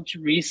 why don't you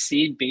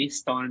reseed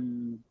based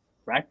on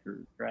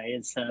record, right?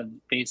 Instead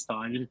of based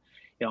on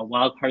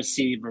wild card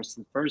seed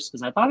versus first,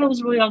 because I thought it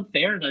was really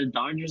unfair that the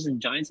Dodgers and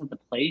Giants had to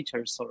play each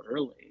other so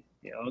early.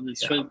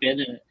 This should have been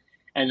an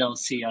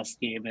NLCS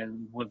game,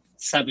 and with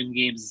 7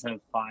 games instead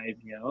of 5.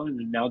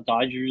 And now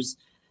Dodgers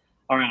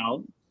are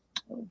out.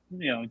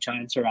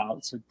 Giants are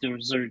out. So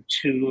those are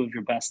 2 of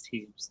your best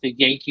teams. The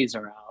Yankees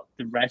are out.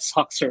 The Red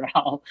Sox are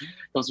out.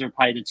 Those are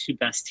probably the 2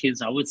 best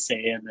teams, I would say,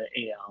 in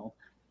the AL.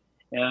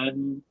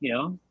 And,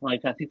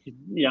 I think,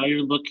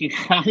 you're looking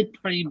at a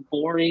pretty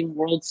boring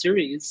World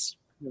Series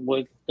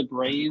with the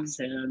Braves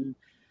and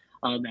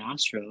the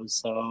Astros.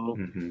 So,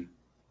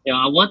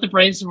 I want the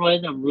Braves to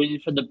win. I'm rooting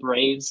for the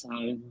Braves.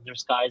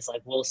 There's guys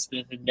like Will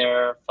Smith in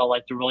there. Felt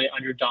like they're really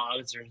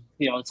underdogs. Or,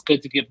 it's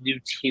good to give new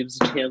teams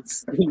a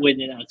chance to win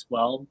it as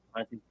well.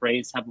 I think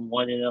Braves haven't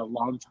won it in a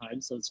long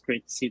time, so it's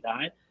great to see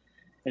that.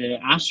 And the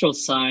Astros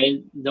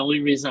side, the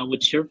only reason I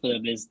would cheer for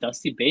them is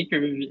Dusty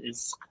Baker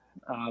is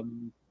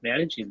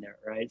managing there,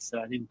 right?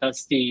 So I think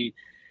Dusty,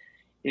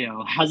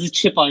 has a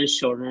chip on his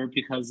shoulder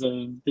because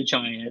of the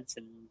Giants,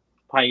 and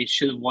probably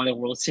should have won a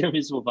World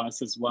Series with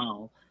us as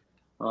well.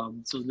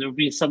 So there'll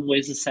be some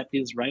ways to set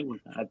things right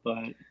with that,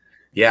 but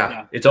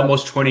yeah, it's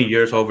almost 20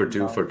 years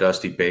overdue for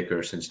Dusty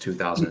Baker since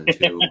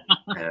 2002.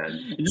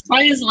 And it's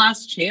probably his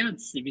last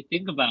chance if you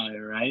think about it,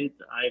 right?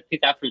 I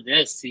think after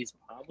this, he's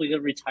probably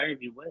gonna retire if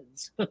he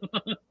wins.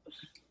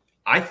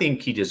 I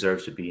think he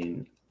deserves to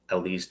be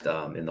at least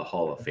in the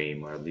Hall of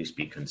Fame, or at least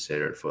be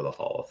considered for the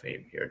Hall of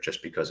Fame here,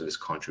 just because of his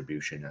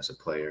contribution as a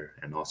player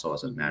and also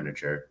as a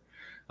manager.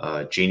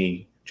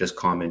 Jeannie just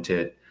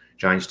commented,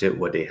 Giants did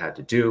what they had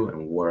to do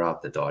and wore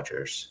out the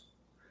Dodgers.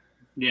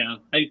 Yeah,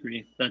 I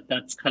agree.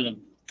 That's kind of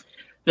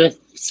the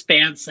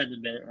fan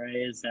sentiment, right?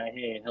 Is that,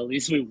 hey, at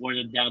least we wore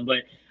them down.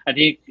 But I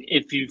think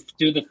if you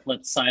do the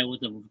flip side with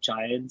the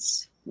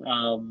Giants,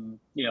 winning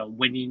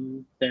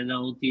the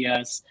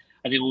NLDS,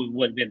 I think we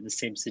would have been in the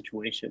same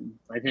situation.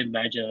 I can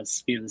imagine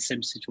us being in the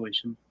same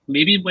situation.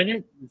 Maybe win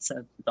it instead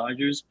of the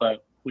Dodgers,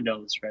 but who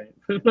knows, right?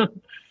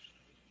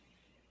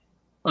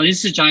 At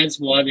least the Giants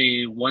won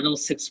a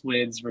 106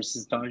 wins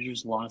versus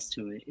Dodgers lost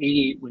to an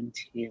 88 win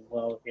team.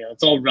 Well, yeah,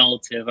 it's all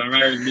relative. I'd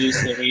rather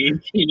lose to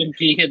 88 team and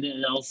be in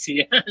the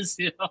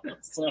NLCS,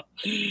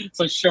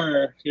 So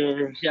sure,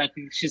 I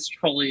think she's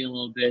trolling a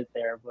little bit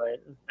there,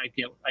 but I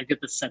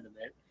get the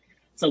sentiment.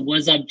 So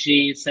What's Up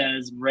G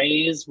says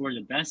Rays were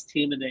the best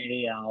team in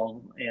the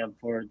AL, and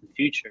for the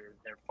future,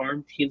 their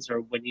farm teams are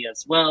winning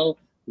as well.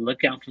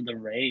 Look out for the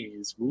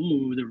Rays.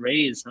 Ooh, the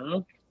Rays,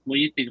 huh? What do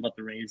you think about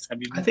the Rays?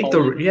 Have you? I think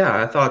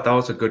I thought that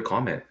was a good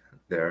comment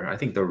there. I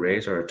think the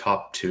Rays are a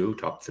top 2,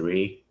 top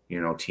 3,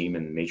 team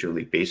in Major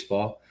League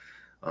Baseball.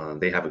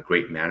 They have a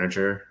great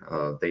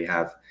manager. They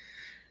have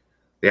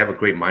a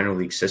great minor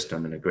league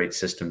system and a great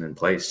system in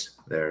place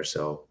there.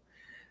 So,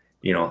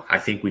 I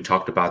think we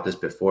talked about this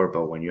before,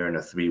 but when you're in a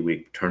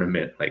 3-week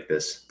tournament like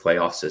this,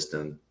 playoff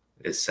system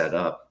is set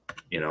up,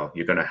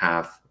 you're going to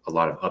have a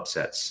lot of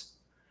upsets.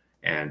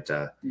 And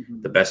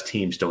the best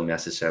teams don't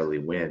necessarily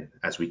win,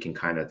 as we can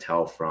kind of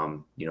tell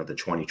from, the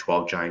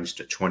 2012 Giants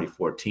to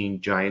 2014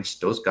 Giants.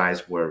 Those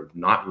guys were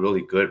not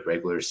really good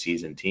regular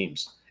season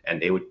teams, and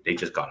they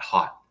just got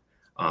hot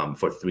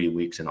for 3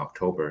 weeks in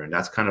October. And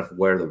that's kind of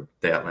where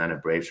the Atlanta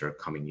Braves are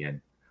coming in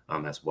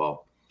as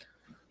well.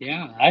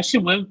 Yeah, I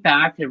actually went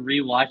back and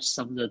rewatched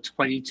some of the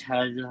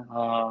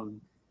 2010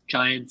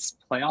 Giants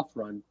playoff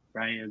run.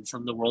 Right, and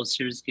some of the World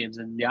Series games,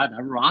 and yeah,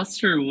 that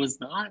roster was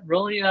not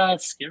really a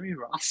scary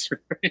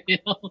roster,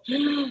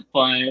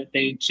 but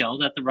they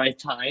gelled at the right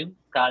time,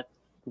 got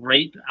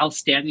great,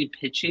 outstanding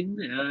pitching,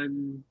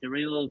 and they were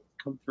able to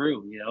come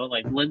through.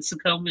 Like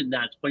Lincecum in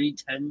that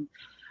 2010,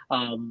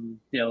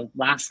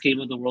 last game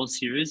of the World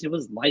Series, it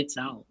was lights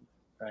out.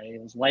 Right,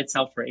 it was lights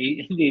out for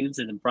 8 innings,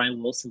 and then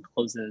Brian Wilson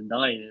closed it at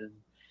 9. And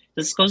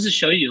this goes to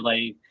show you,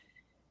 like,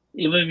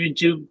 even if you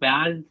do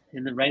bad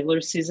in the regular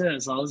season,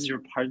 as long as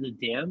you're part of the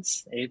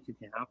dance, anything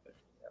can happen.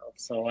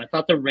 So I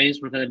thought the Rays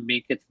were going to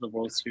make it to the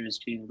World Series,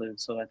 Gene Lynn.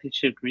 So I think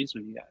she agrees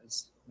with you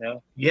guys.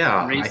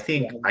 Yeah, I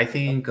think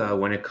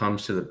when it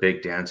comes to the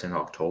big dance in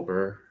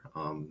October,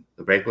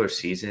 the regular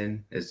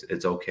season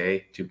it's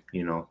okay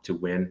to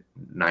win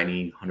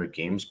 90, 100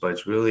 games, but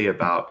it's really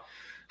about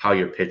how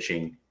you're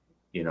pitching,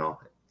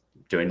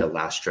 during the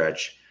last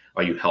stretch.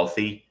 Are you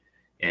healthy?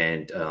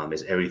 And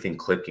is everything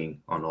clicking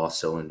on all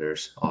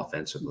cylinders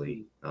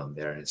offensively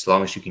there? As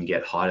long as you can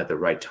get hot at the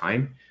right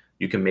time,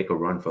 you can make a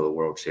run for the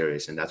World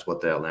Series. And that's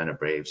what the Atlanta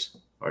Braves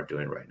are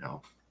doing right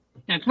now.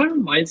 Yeah, it kind of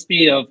reminds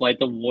me of like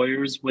the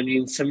Warriors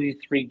winning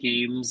 73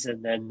 games.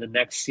 And then the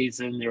next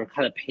season, they were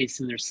kind of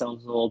pacing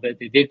themselves a little bit.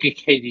 They did get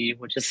KD,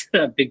 which is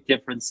a big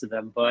difference to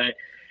them. But,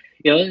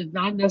 it's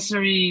not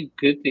necessarily a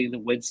good thing to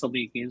win so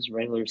many games in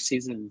regular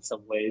season in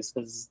some ways,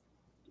 because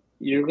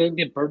you're going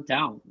to get burnt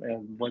out.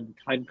 And when the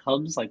time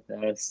comes like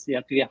this, you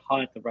have to get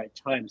hot at the right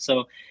time.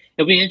 So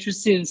it'll be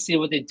interesting to see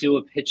what they do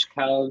with pitch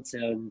counts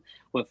and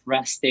with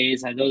rest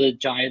days. I know the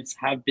Giants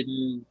have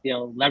been,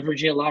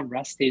 leveraging a lot of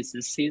rest days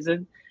this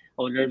season.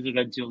 I wonder if they're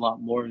going to do a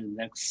lot more in the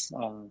next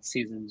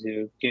season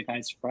to get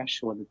guys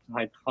fresh when the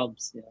time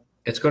comes. Yeah.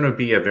 It's going to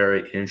be a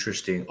very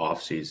interesting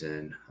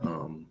offseason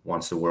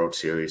once the World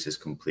Series is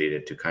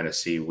completed, to kind of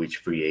see which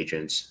free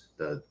agents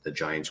the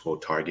Giants will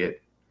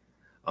target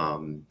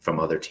from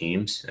other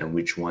teams and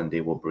which one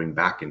they will bring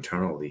back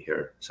internally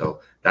here.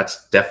 So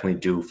that's definitely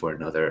due for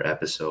another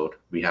episode.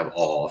 We have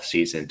all off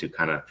season to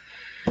kind of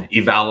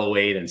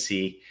evaluate and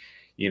see,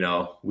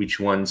 which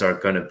ones are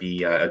going to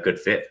be a good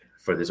fit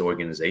for this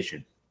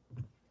organization.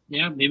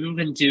 Yeah, maybe we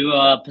can do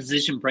a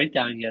position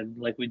breakdown again,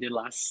 like we did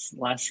last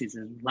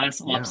season,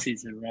 off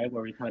season, right?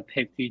 Where we kind of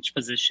picked each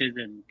position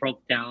and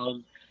broke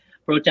down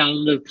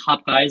the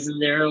top guys in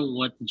there,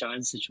 what the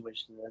Giants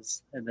situation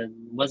is. And then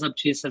What's Up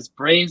G says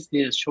Braves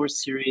need a short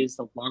series.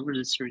 The longer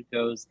the series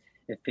goes,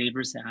 it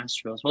favors the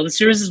Astros. Well, the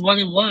series is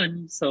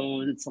 1-1,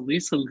 so it's at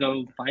least going to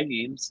go 5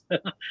 games.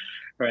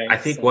 Right. I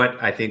think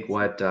what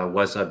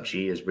What's Up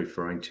G is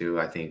referring to,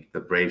 I think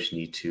the Braves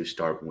need to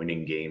start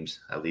winning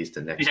games, at least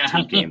the next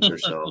 2 games or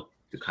so,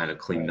 to kind of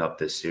clean up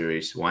this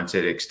series. Once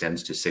it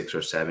extends to 6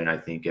 or 7, I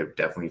think it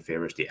definitely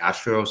favors the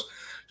Astros,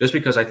 just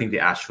because I think the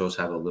Astros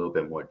have a little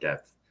bit more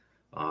depth.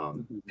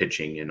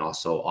 Pitching and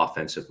also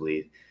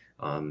offensively,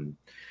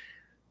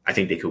 I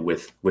think they could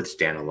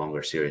withstand a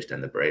longer series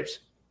than the Braves.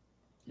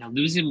 Now,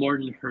 losing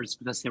Morton hurts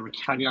because they were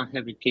counting on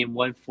him in game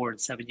 1, 4, and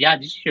 7. Yeah,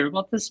 did you hear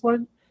about this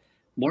one?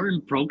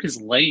 Morton broke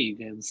his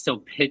leg and still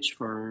pitched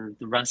for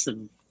the rest of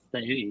the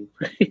inning.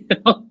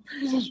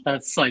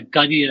 That's like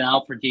gutting it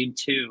out for game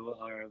 2,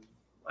 or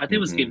I think it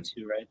was game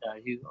 2, right?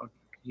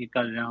 He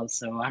got it out.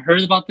 So I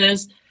heard about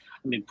this.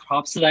 I mean,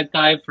 props to that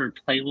guy for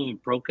playing with a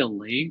broken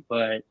leg,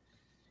 but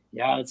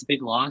Yeah, it's a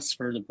big loss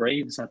for the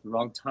Braves at the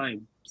wrong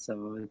time.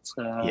 So it's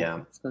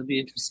Yeah, gonna be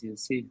interesting to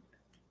see.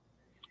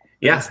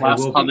 yeah, This it will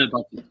be.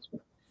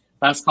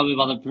 last comment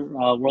about the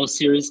World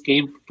Series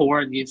Game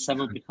 4 and Game 7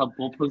 will become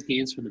bullpen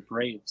games for the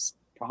Braves.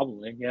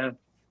 Probably, yeah.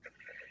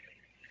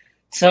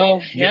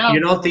 So yeah, You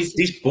know, we'll see.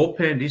 these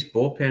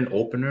bullpen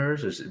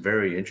openers is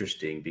very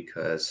interesting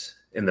because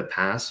in the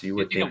past you Do you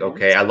would think think, it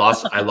okay,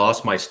 works? I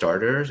lost my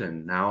starters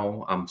and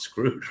now I'm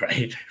screwed,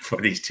 right,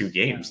 for these two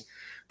Yeah. games.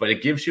 But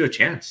it gives you a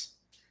chance,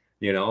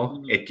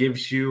 Mhm. it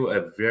gives you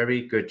a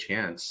very good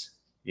chance,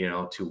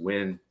 to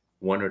win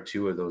one or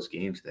two of those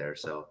games there.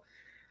 So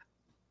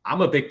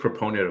I'm a big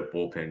proponent of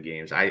bullpen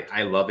games.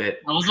 I love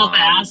it. I was about to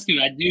ask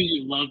you. I knew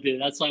you loved it.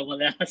 That's why I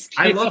wanted to ask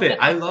I you. love it.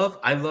 I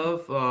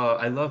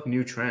love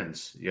new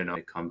trends, when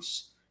it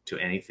comes to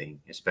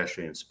anything,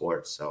 especially in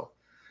sports. So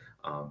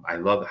I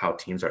love how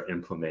teams are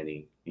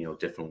implementing,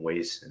 different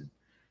ways and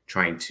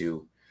trying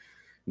to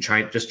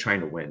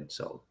win.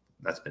 So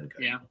that's been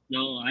good. Yeah,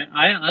 no,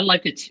 I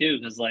like it too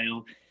because like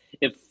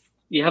if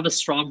you have a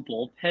strong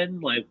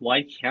bullpen, like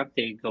why can't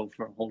they go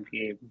for a whole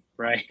game,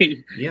 right?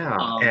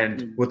 Yeah,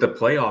 and And, with the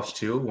playoffs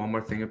too, one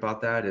more thing about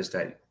that is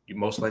that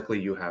most likely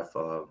you have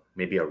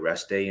maybe a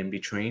rest day in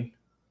between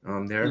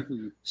there,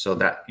 mhm. so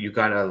that you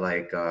gotta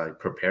like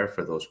prepare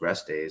for those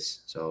rest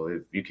days. So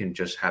if you can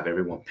just have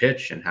everyone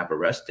pitch and have a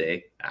rest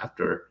day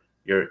after,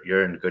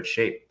 you're in good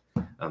shape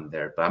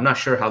there. But I'm not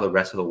sure how the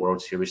rest of the World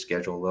Series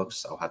schedule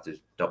looks. I'll have to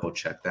double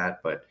check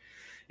that. But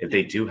if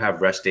Yeah. they do have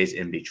rest days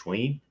in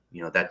between,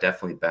 that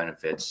definitely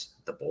benefits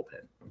the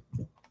bullpen.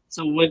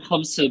 So when it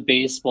comes to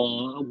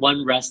baseball,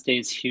 one rest day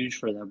is huge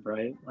for them,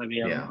 right? I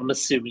mean, Yeah. I'm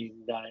assuming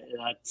that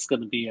that's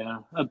going to be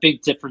a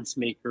big difference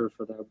maker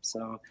for them.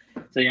 So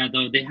yeah,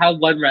 though they have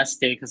one rest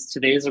day because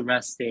today is a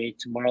rest day,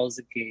 tomorrow is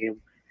a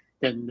game,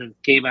 then the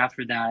game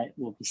after that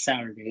will be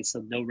Saturday,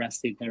 so no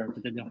rest day there,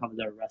 but then they'll have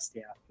another rest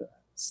day after that.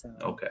 So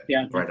Okay.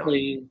 yeah, Right on.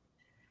 definitely.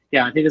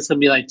 Yeah, I think it's gonna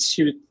be like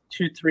two,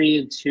 3,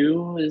 and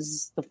 2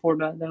 is the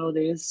format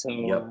nowadays. So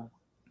Yep.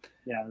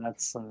 yeah,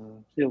 that's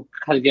you'll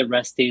kind of get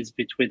rest days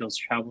between those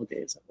travel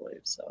days, I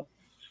believe. So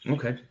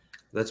Okay.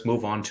 Let's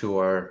move on to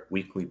our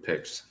weekly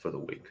picks for the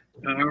week.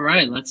 all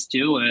right, let's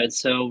do it.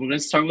 So we're gonna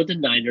start with the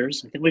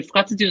Niners. I think we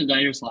forgot to do the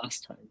Niners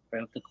last time,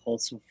 right? With the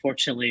Colts.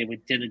 Unfortunately, we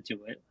didn't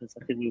do it because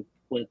I think we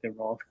would have been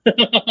wrong. But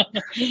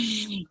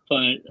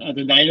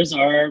the Niners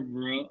are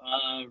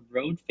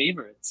road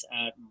favorites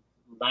at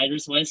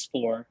Niners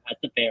 -4 at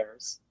the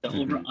Bears. The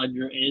Mm-hmm.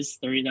 over/under is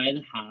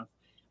 39.5.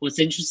 What's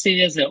interesting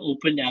is it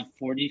opened at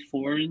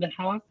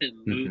 44.5 and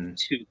moved Mm-hmm.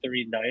 to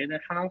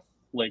 39.5,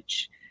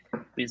 which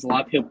means a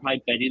lot of people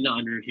probably betting the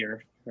under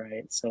here,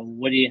 right? So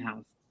what do you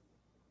have?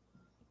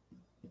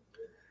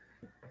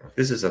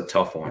 This is a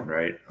tough one,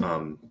 right?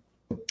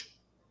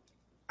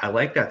 I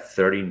like that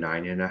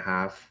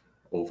 39.5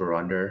 over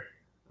under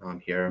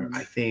here. Mhm.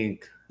 I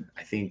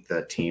think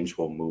the teams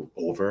will move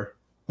over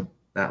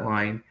that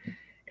line.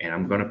 And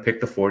I'm going to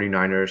pick the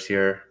 49ers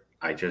here.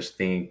 I just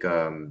think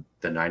the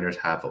Niners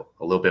have a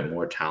little bit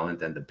more talent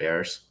than the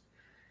Bears.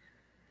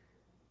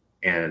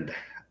 And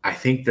I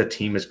think the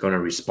team is going to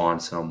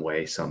respond some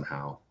way,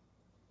 somehow.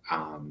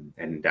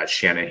 And that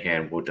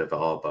Shanahan will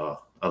develop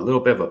a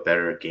little bit of a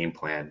better game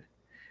plan.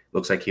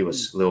 Looks like he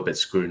was a little bit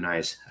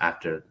scrutinized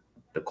after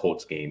the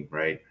Colts game,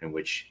 right? In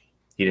which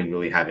he didn't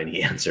really have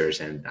any answers.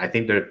 And I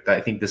think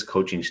this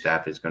coaching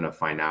staff is going to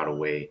find out a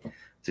way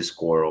to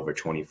score over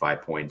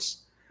 25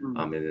 points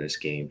in this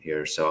game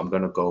here. So I'm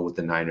going to go with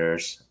the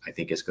Niners. I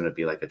think it's going to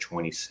be like a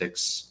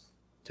 26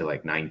 to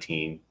like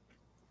 19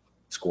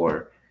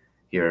 score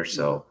here.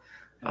 So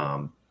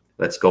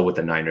let's go with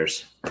the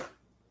Niners.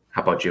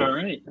 How about you? All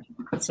right.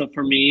 So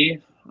for me,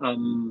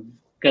 I'm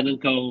gonna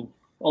go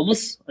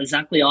almost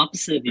exactly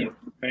opposite of you,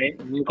 right?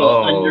 I'm gonna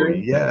go under.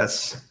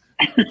 Yes.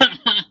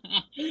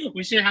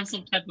 We should have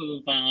some type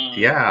of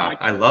Yeah,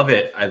 I love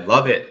it. I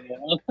love it.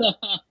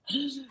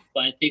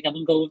 But I think I'm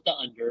gonna go with the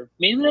under.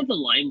 Mainly on the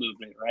line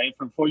movement, right?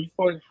 From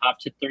 44.5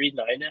 to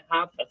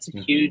 39.5. That's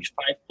a huge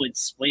 5-point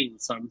swing.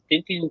 So I'm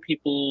thinking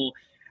people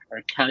are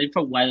accounting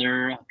for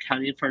weather,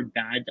 accounting for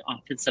bad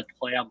offensive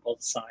play on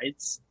both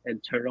sides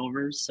and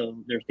turnovers.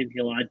 So they're thinking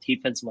a lot of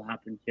defense will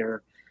happen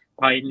here.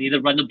 Probably need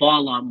to run the ball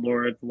a lot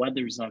more if the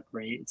weather's not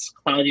great. It's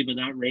cloudy but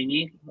not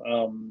rainy.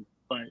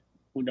 But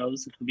who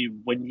knows? It could be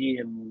windy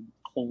and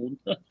cold.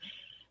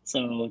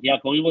 So yeah,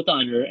 going with the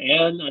under,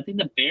 and I think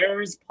the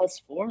Bears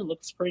 +4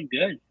 looks pretty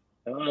good.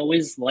 I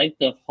always like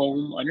the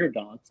home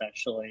underdogs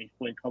actually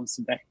when it comes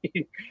to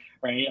betting,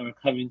 right? Or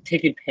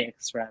taking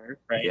picks rather,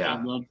 right? I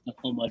Yeah. love the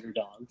home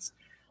underdogs.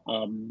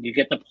 You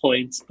get the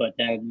points, but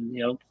then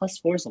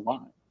 +4 is a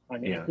lot. I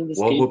Yeah. think this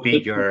What game would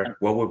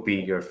be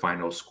could your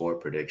final score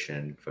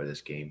prediction for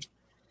this game?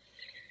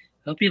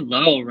 it'll be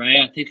low, right?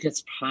 I think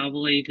it's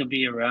probably gonna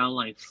be around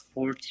like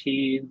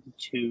 14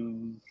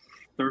 to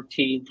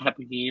 13 type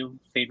of game,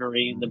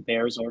 favoring the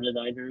Bears or the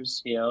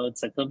Niners.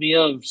 It's like gonna be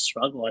a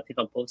struggle, I think,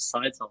 on both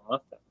sides on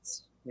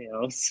offense.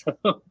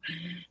 So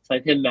I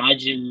can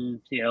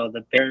imagine,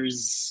 the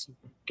Bears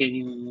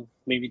getting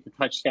maybe the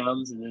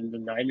touchdowns and then the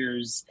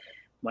Niners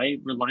might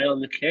rely on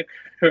the kick,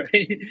 right?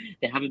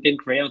 They haven't been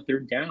great on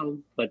third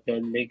down, but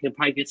then they can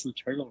probably get some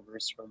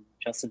turnovers from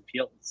Justin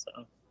Fields.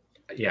 So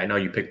Yeah, I know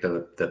you picked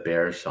the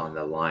Bears on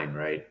the line,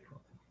 right?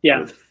 yeah,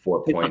 With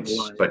 4 pick on the points.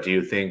 line. But do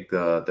you think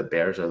the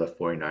Bears or the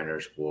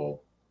 49ers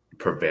will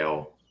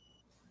prevail?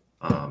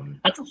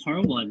 That's a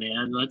hard one,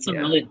 man. That's a Yeah.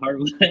 really hard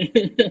one.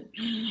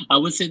 I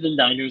would say the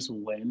Niners will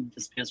win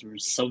just because we're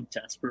so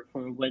desperate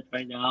for a win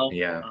right now.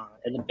 Yeah.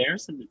 And the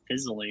Bears have been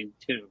fizzling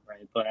too,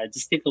 right? But I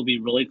just think it'll be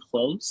really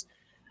close.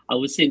 I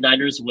would say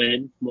Niners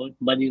win,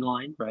 money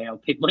line, right? I'll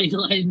pick money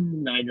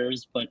line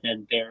Niners, but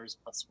then Bears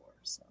 +4.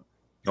 So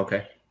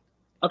Okay.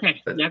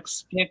 okay,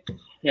 next pick.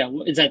 Yeah,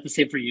 is that the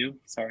same for you?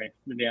 Sorry,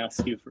 let me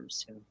ask you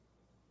first too.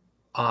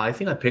 I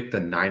think I picked the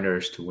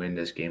Niners to win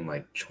this game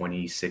like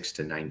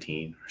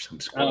 26-19 or some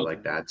score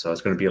like that. So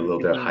it's going to be a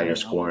little bit higher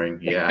scoring.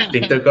 Yeah, I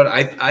think they're going to.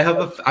 I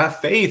have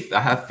faith.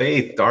 I have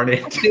faith. Darn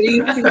it.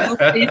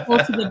 Faithful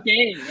to the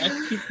game.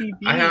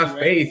 FTTB, I have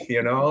right? faith.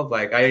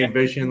 Like I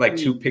envision like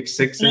 2 pick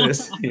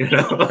sixes.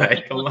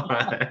 Like come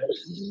on.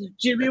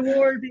 Jimmy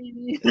Ward,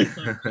 baby.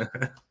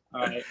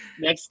 All right.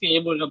 Next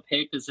game we're gonna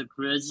pick is the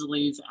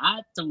Grizzlies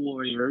at the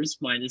Warriors,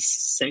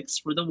 -6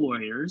 for the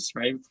Warriors,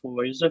 right?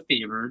 Warriors are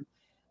favored.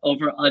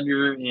 Over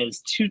under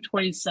is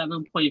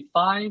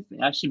 227.5. It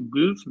actually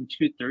moved from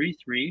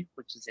 233,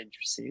 which is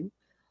interesting.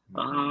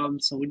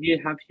 So what do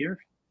you have here?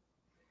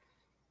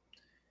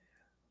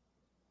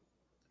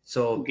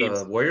 So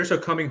the Warriors are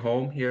coming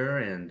home here,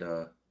 and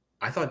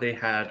I thought they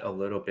had a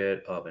little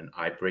bit of an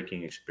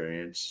eye-breaking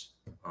experience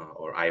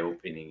or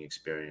eye-opening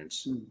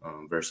experience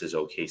versus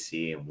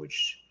OKC, in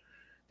which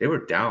they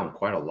were down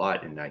quite a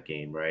lot in that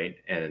game, right?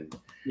 And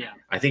yeah,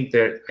 I think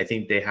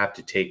they have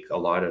to take a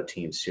lot of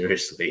teams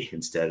seriously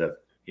instead of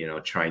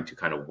trying to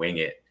kind of wing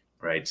it,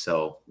 right?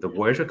 So the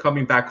Warriors are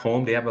coming back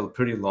home. They have a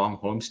pretty long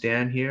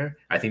homestand here.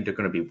 I think they're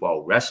going to be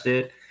well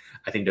rested.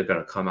 I think they're going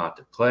to come out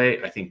to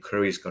play. I think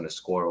Curry's going to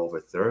score over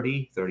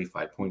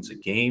 35 points a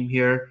game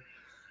here.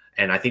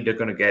 And I think they're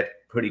going to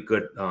get pretty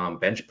good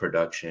bench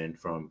production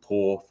from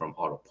Poole, from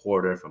Otto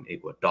Porter, from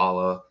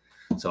Iguodala.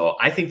 So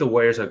I think the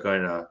Warriors are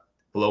going to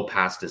blow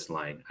past this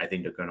line. I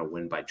think they're going to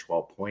win by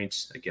 12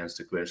 points against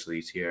the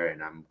Grizzlies here.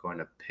 And I'm going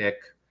to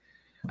pick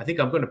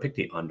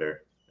the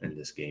under in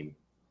this game.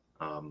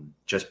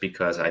 Just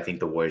because I think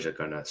the Warriors are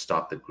going to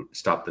stop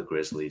the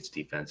Grizzlies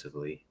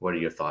defensively. What are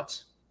your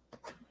thoughts?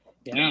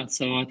 Yeah,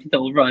 so I think the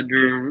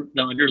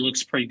under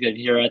looks pretty good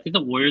here. I think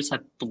the Warriors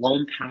have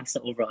blown past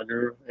the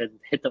over-under and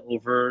hit the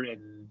over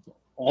in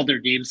all their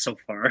games so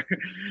far.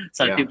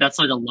 So I think that's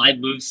why the line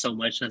moves so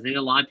much. I think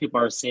a lot of people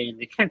are saying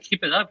they can't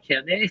keep it up,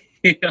 can they?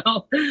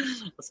 So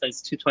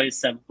it's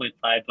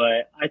 227.5,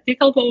 but I think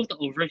I'll go with the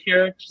over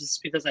here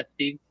just because I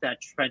think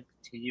that trend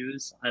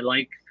continues. I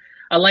like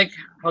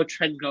how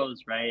trend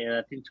goes, right? And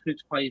I think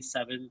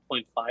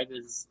 227.5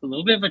 is a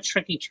little bit of a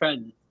tricky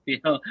trend.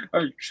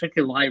 Or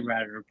tricky line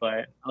rather,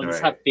 but I'll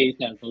just have faith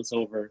that it goes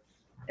over.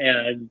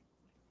 And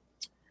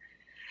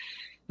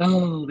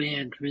oh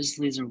man,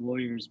 Grizzlies or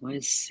Warriors,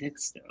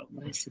 -6 though.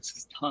 -6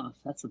 is tough.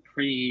 That's a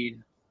pretty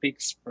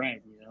big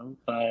spread,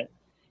 But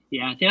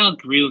yeah, I think I'll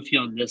agree with you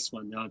on this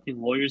one though. I think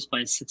Warriors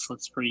 -6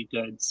 looks pretty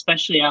good,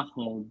 especially at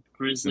home.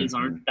 Grizzlies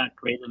aren't that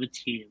great of a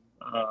team.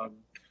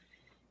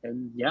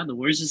 And yeah, the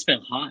Warriors just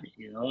been hot,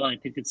 I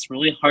think it's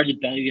really hard to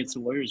bet against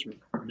the Warriors right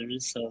now. They're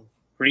just a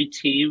great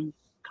team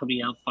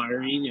coming out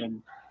firing,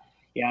 and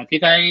yeah, I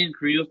think I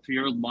agree with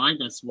your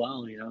line as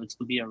well. It's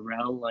gonna be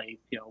around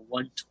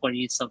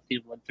 120 something,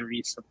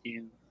 130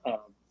 something,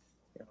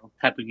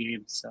 type of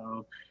game.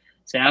 So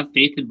I have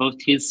faith in both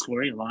teams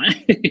scoring a lot.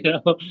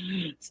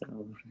 So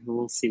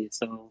we'll see.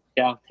 So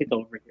yeah, I'll take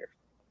over here.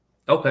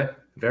 Okay,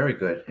 very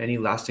good. Any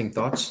lasting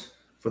thoughts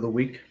for the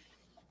week?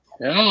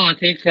 No, I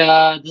think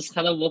this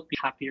kind of will be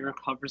a happier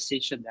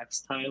conversation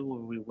next time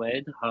when we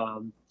win.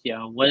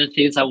 One of the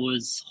things I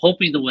was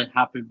hoping that would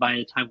happen by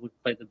the time we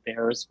play the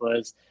Bears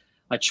was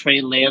a Trey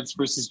Lance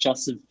versus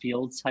Justin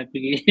Fields type of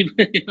game.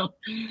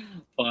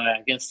 But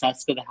I guess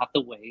that's going to have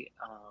to wait.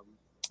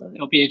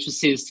 It'll be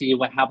interesting to see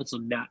what happens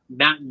with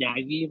Matt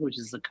Nagy, which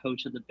is the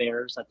coach of the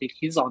Bears. I think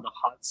he's on the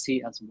hot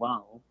seat as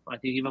well. I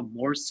think even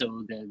more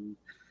so than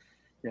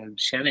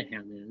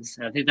Shanahan is.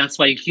 And I think that's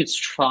why he keeps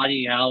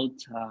trotting out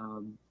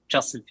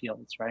Justin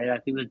Fields, right? I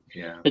think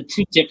the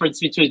two difference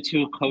between the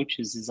two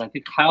coaches is I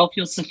think Kyle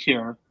feels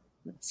secure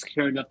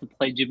enough to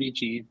play Jimmy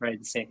G, right?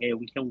 To say, hey,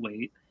 we can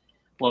wait.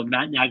 Well,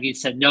 Matt Nagy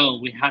said, no,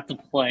 we have to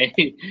play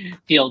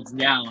Fields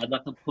now. I'm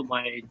not going to put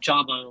my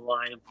job on the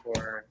line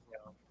for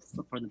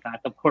the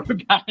backup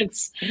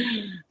quarterbacks.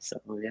 So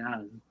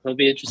yeah, it'll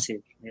be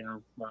interesting. I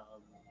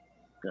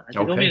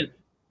think it'll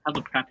have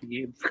a crappy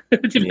game.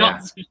 To be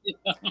honest with you.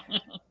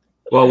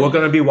 Well, we're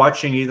going to be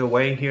watching either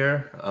way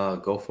here.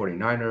 Go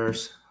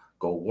 49ers.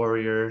 Go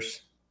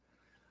Warriors,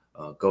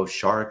 go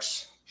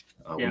Sharks.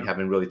 We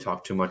haven't really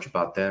talked too much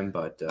about them,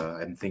 but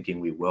I'm thinking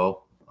we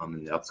will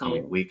in the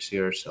upcoming weeks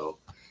here. So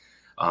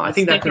I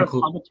think that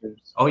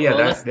concludes. Oh yeah,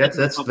 let's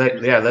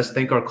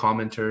thank our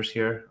commenters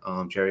here.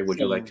 Jerry, would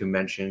you like to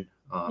mention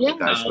the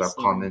guys who have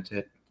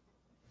commented?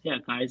 Yeah,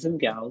 guys and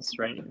gals,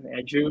 right?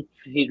 Andrew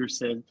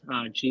Peterson,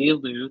 Gia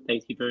Lu,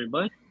 thank you very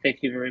much.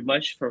 Thank you very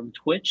much from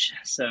Twitch.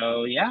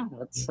 So yeah,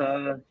 let's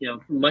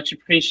much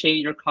appreciate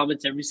your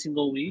comments every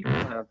single week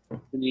for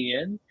tuning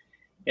in.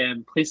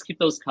 And please keep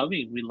those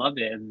coming. We love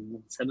it.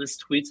 And send us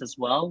tweets as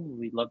well.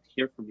 We'd love to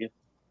hear from you.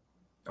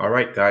 All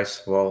right,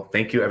 guys. Well,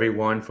 thank you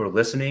everyone for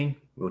listening.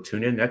 We'll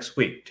tune in next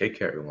week. Take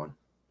care, everyone.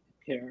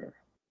 Take care.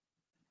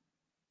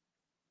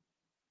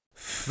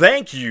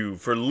 Thank you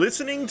for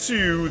listening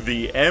to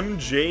the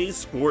MJ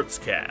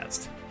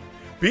Sportscast.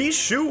 Be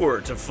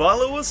sure to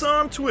follow us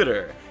on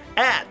Twitter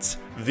at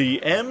the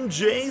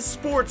MJ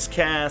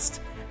Sportscast,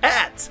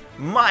 at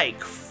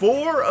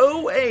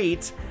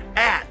Mike408,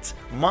 at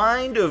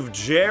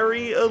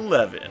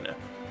MindofJerry11.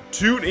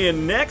 Tune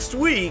in next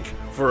week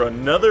for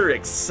another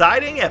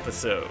exciting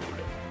episode.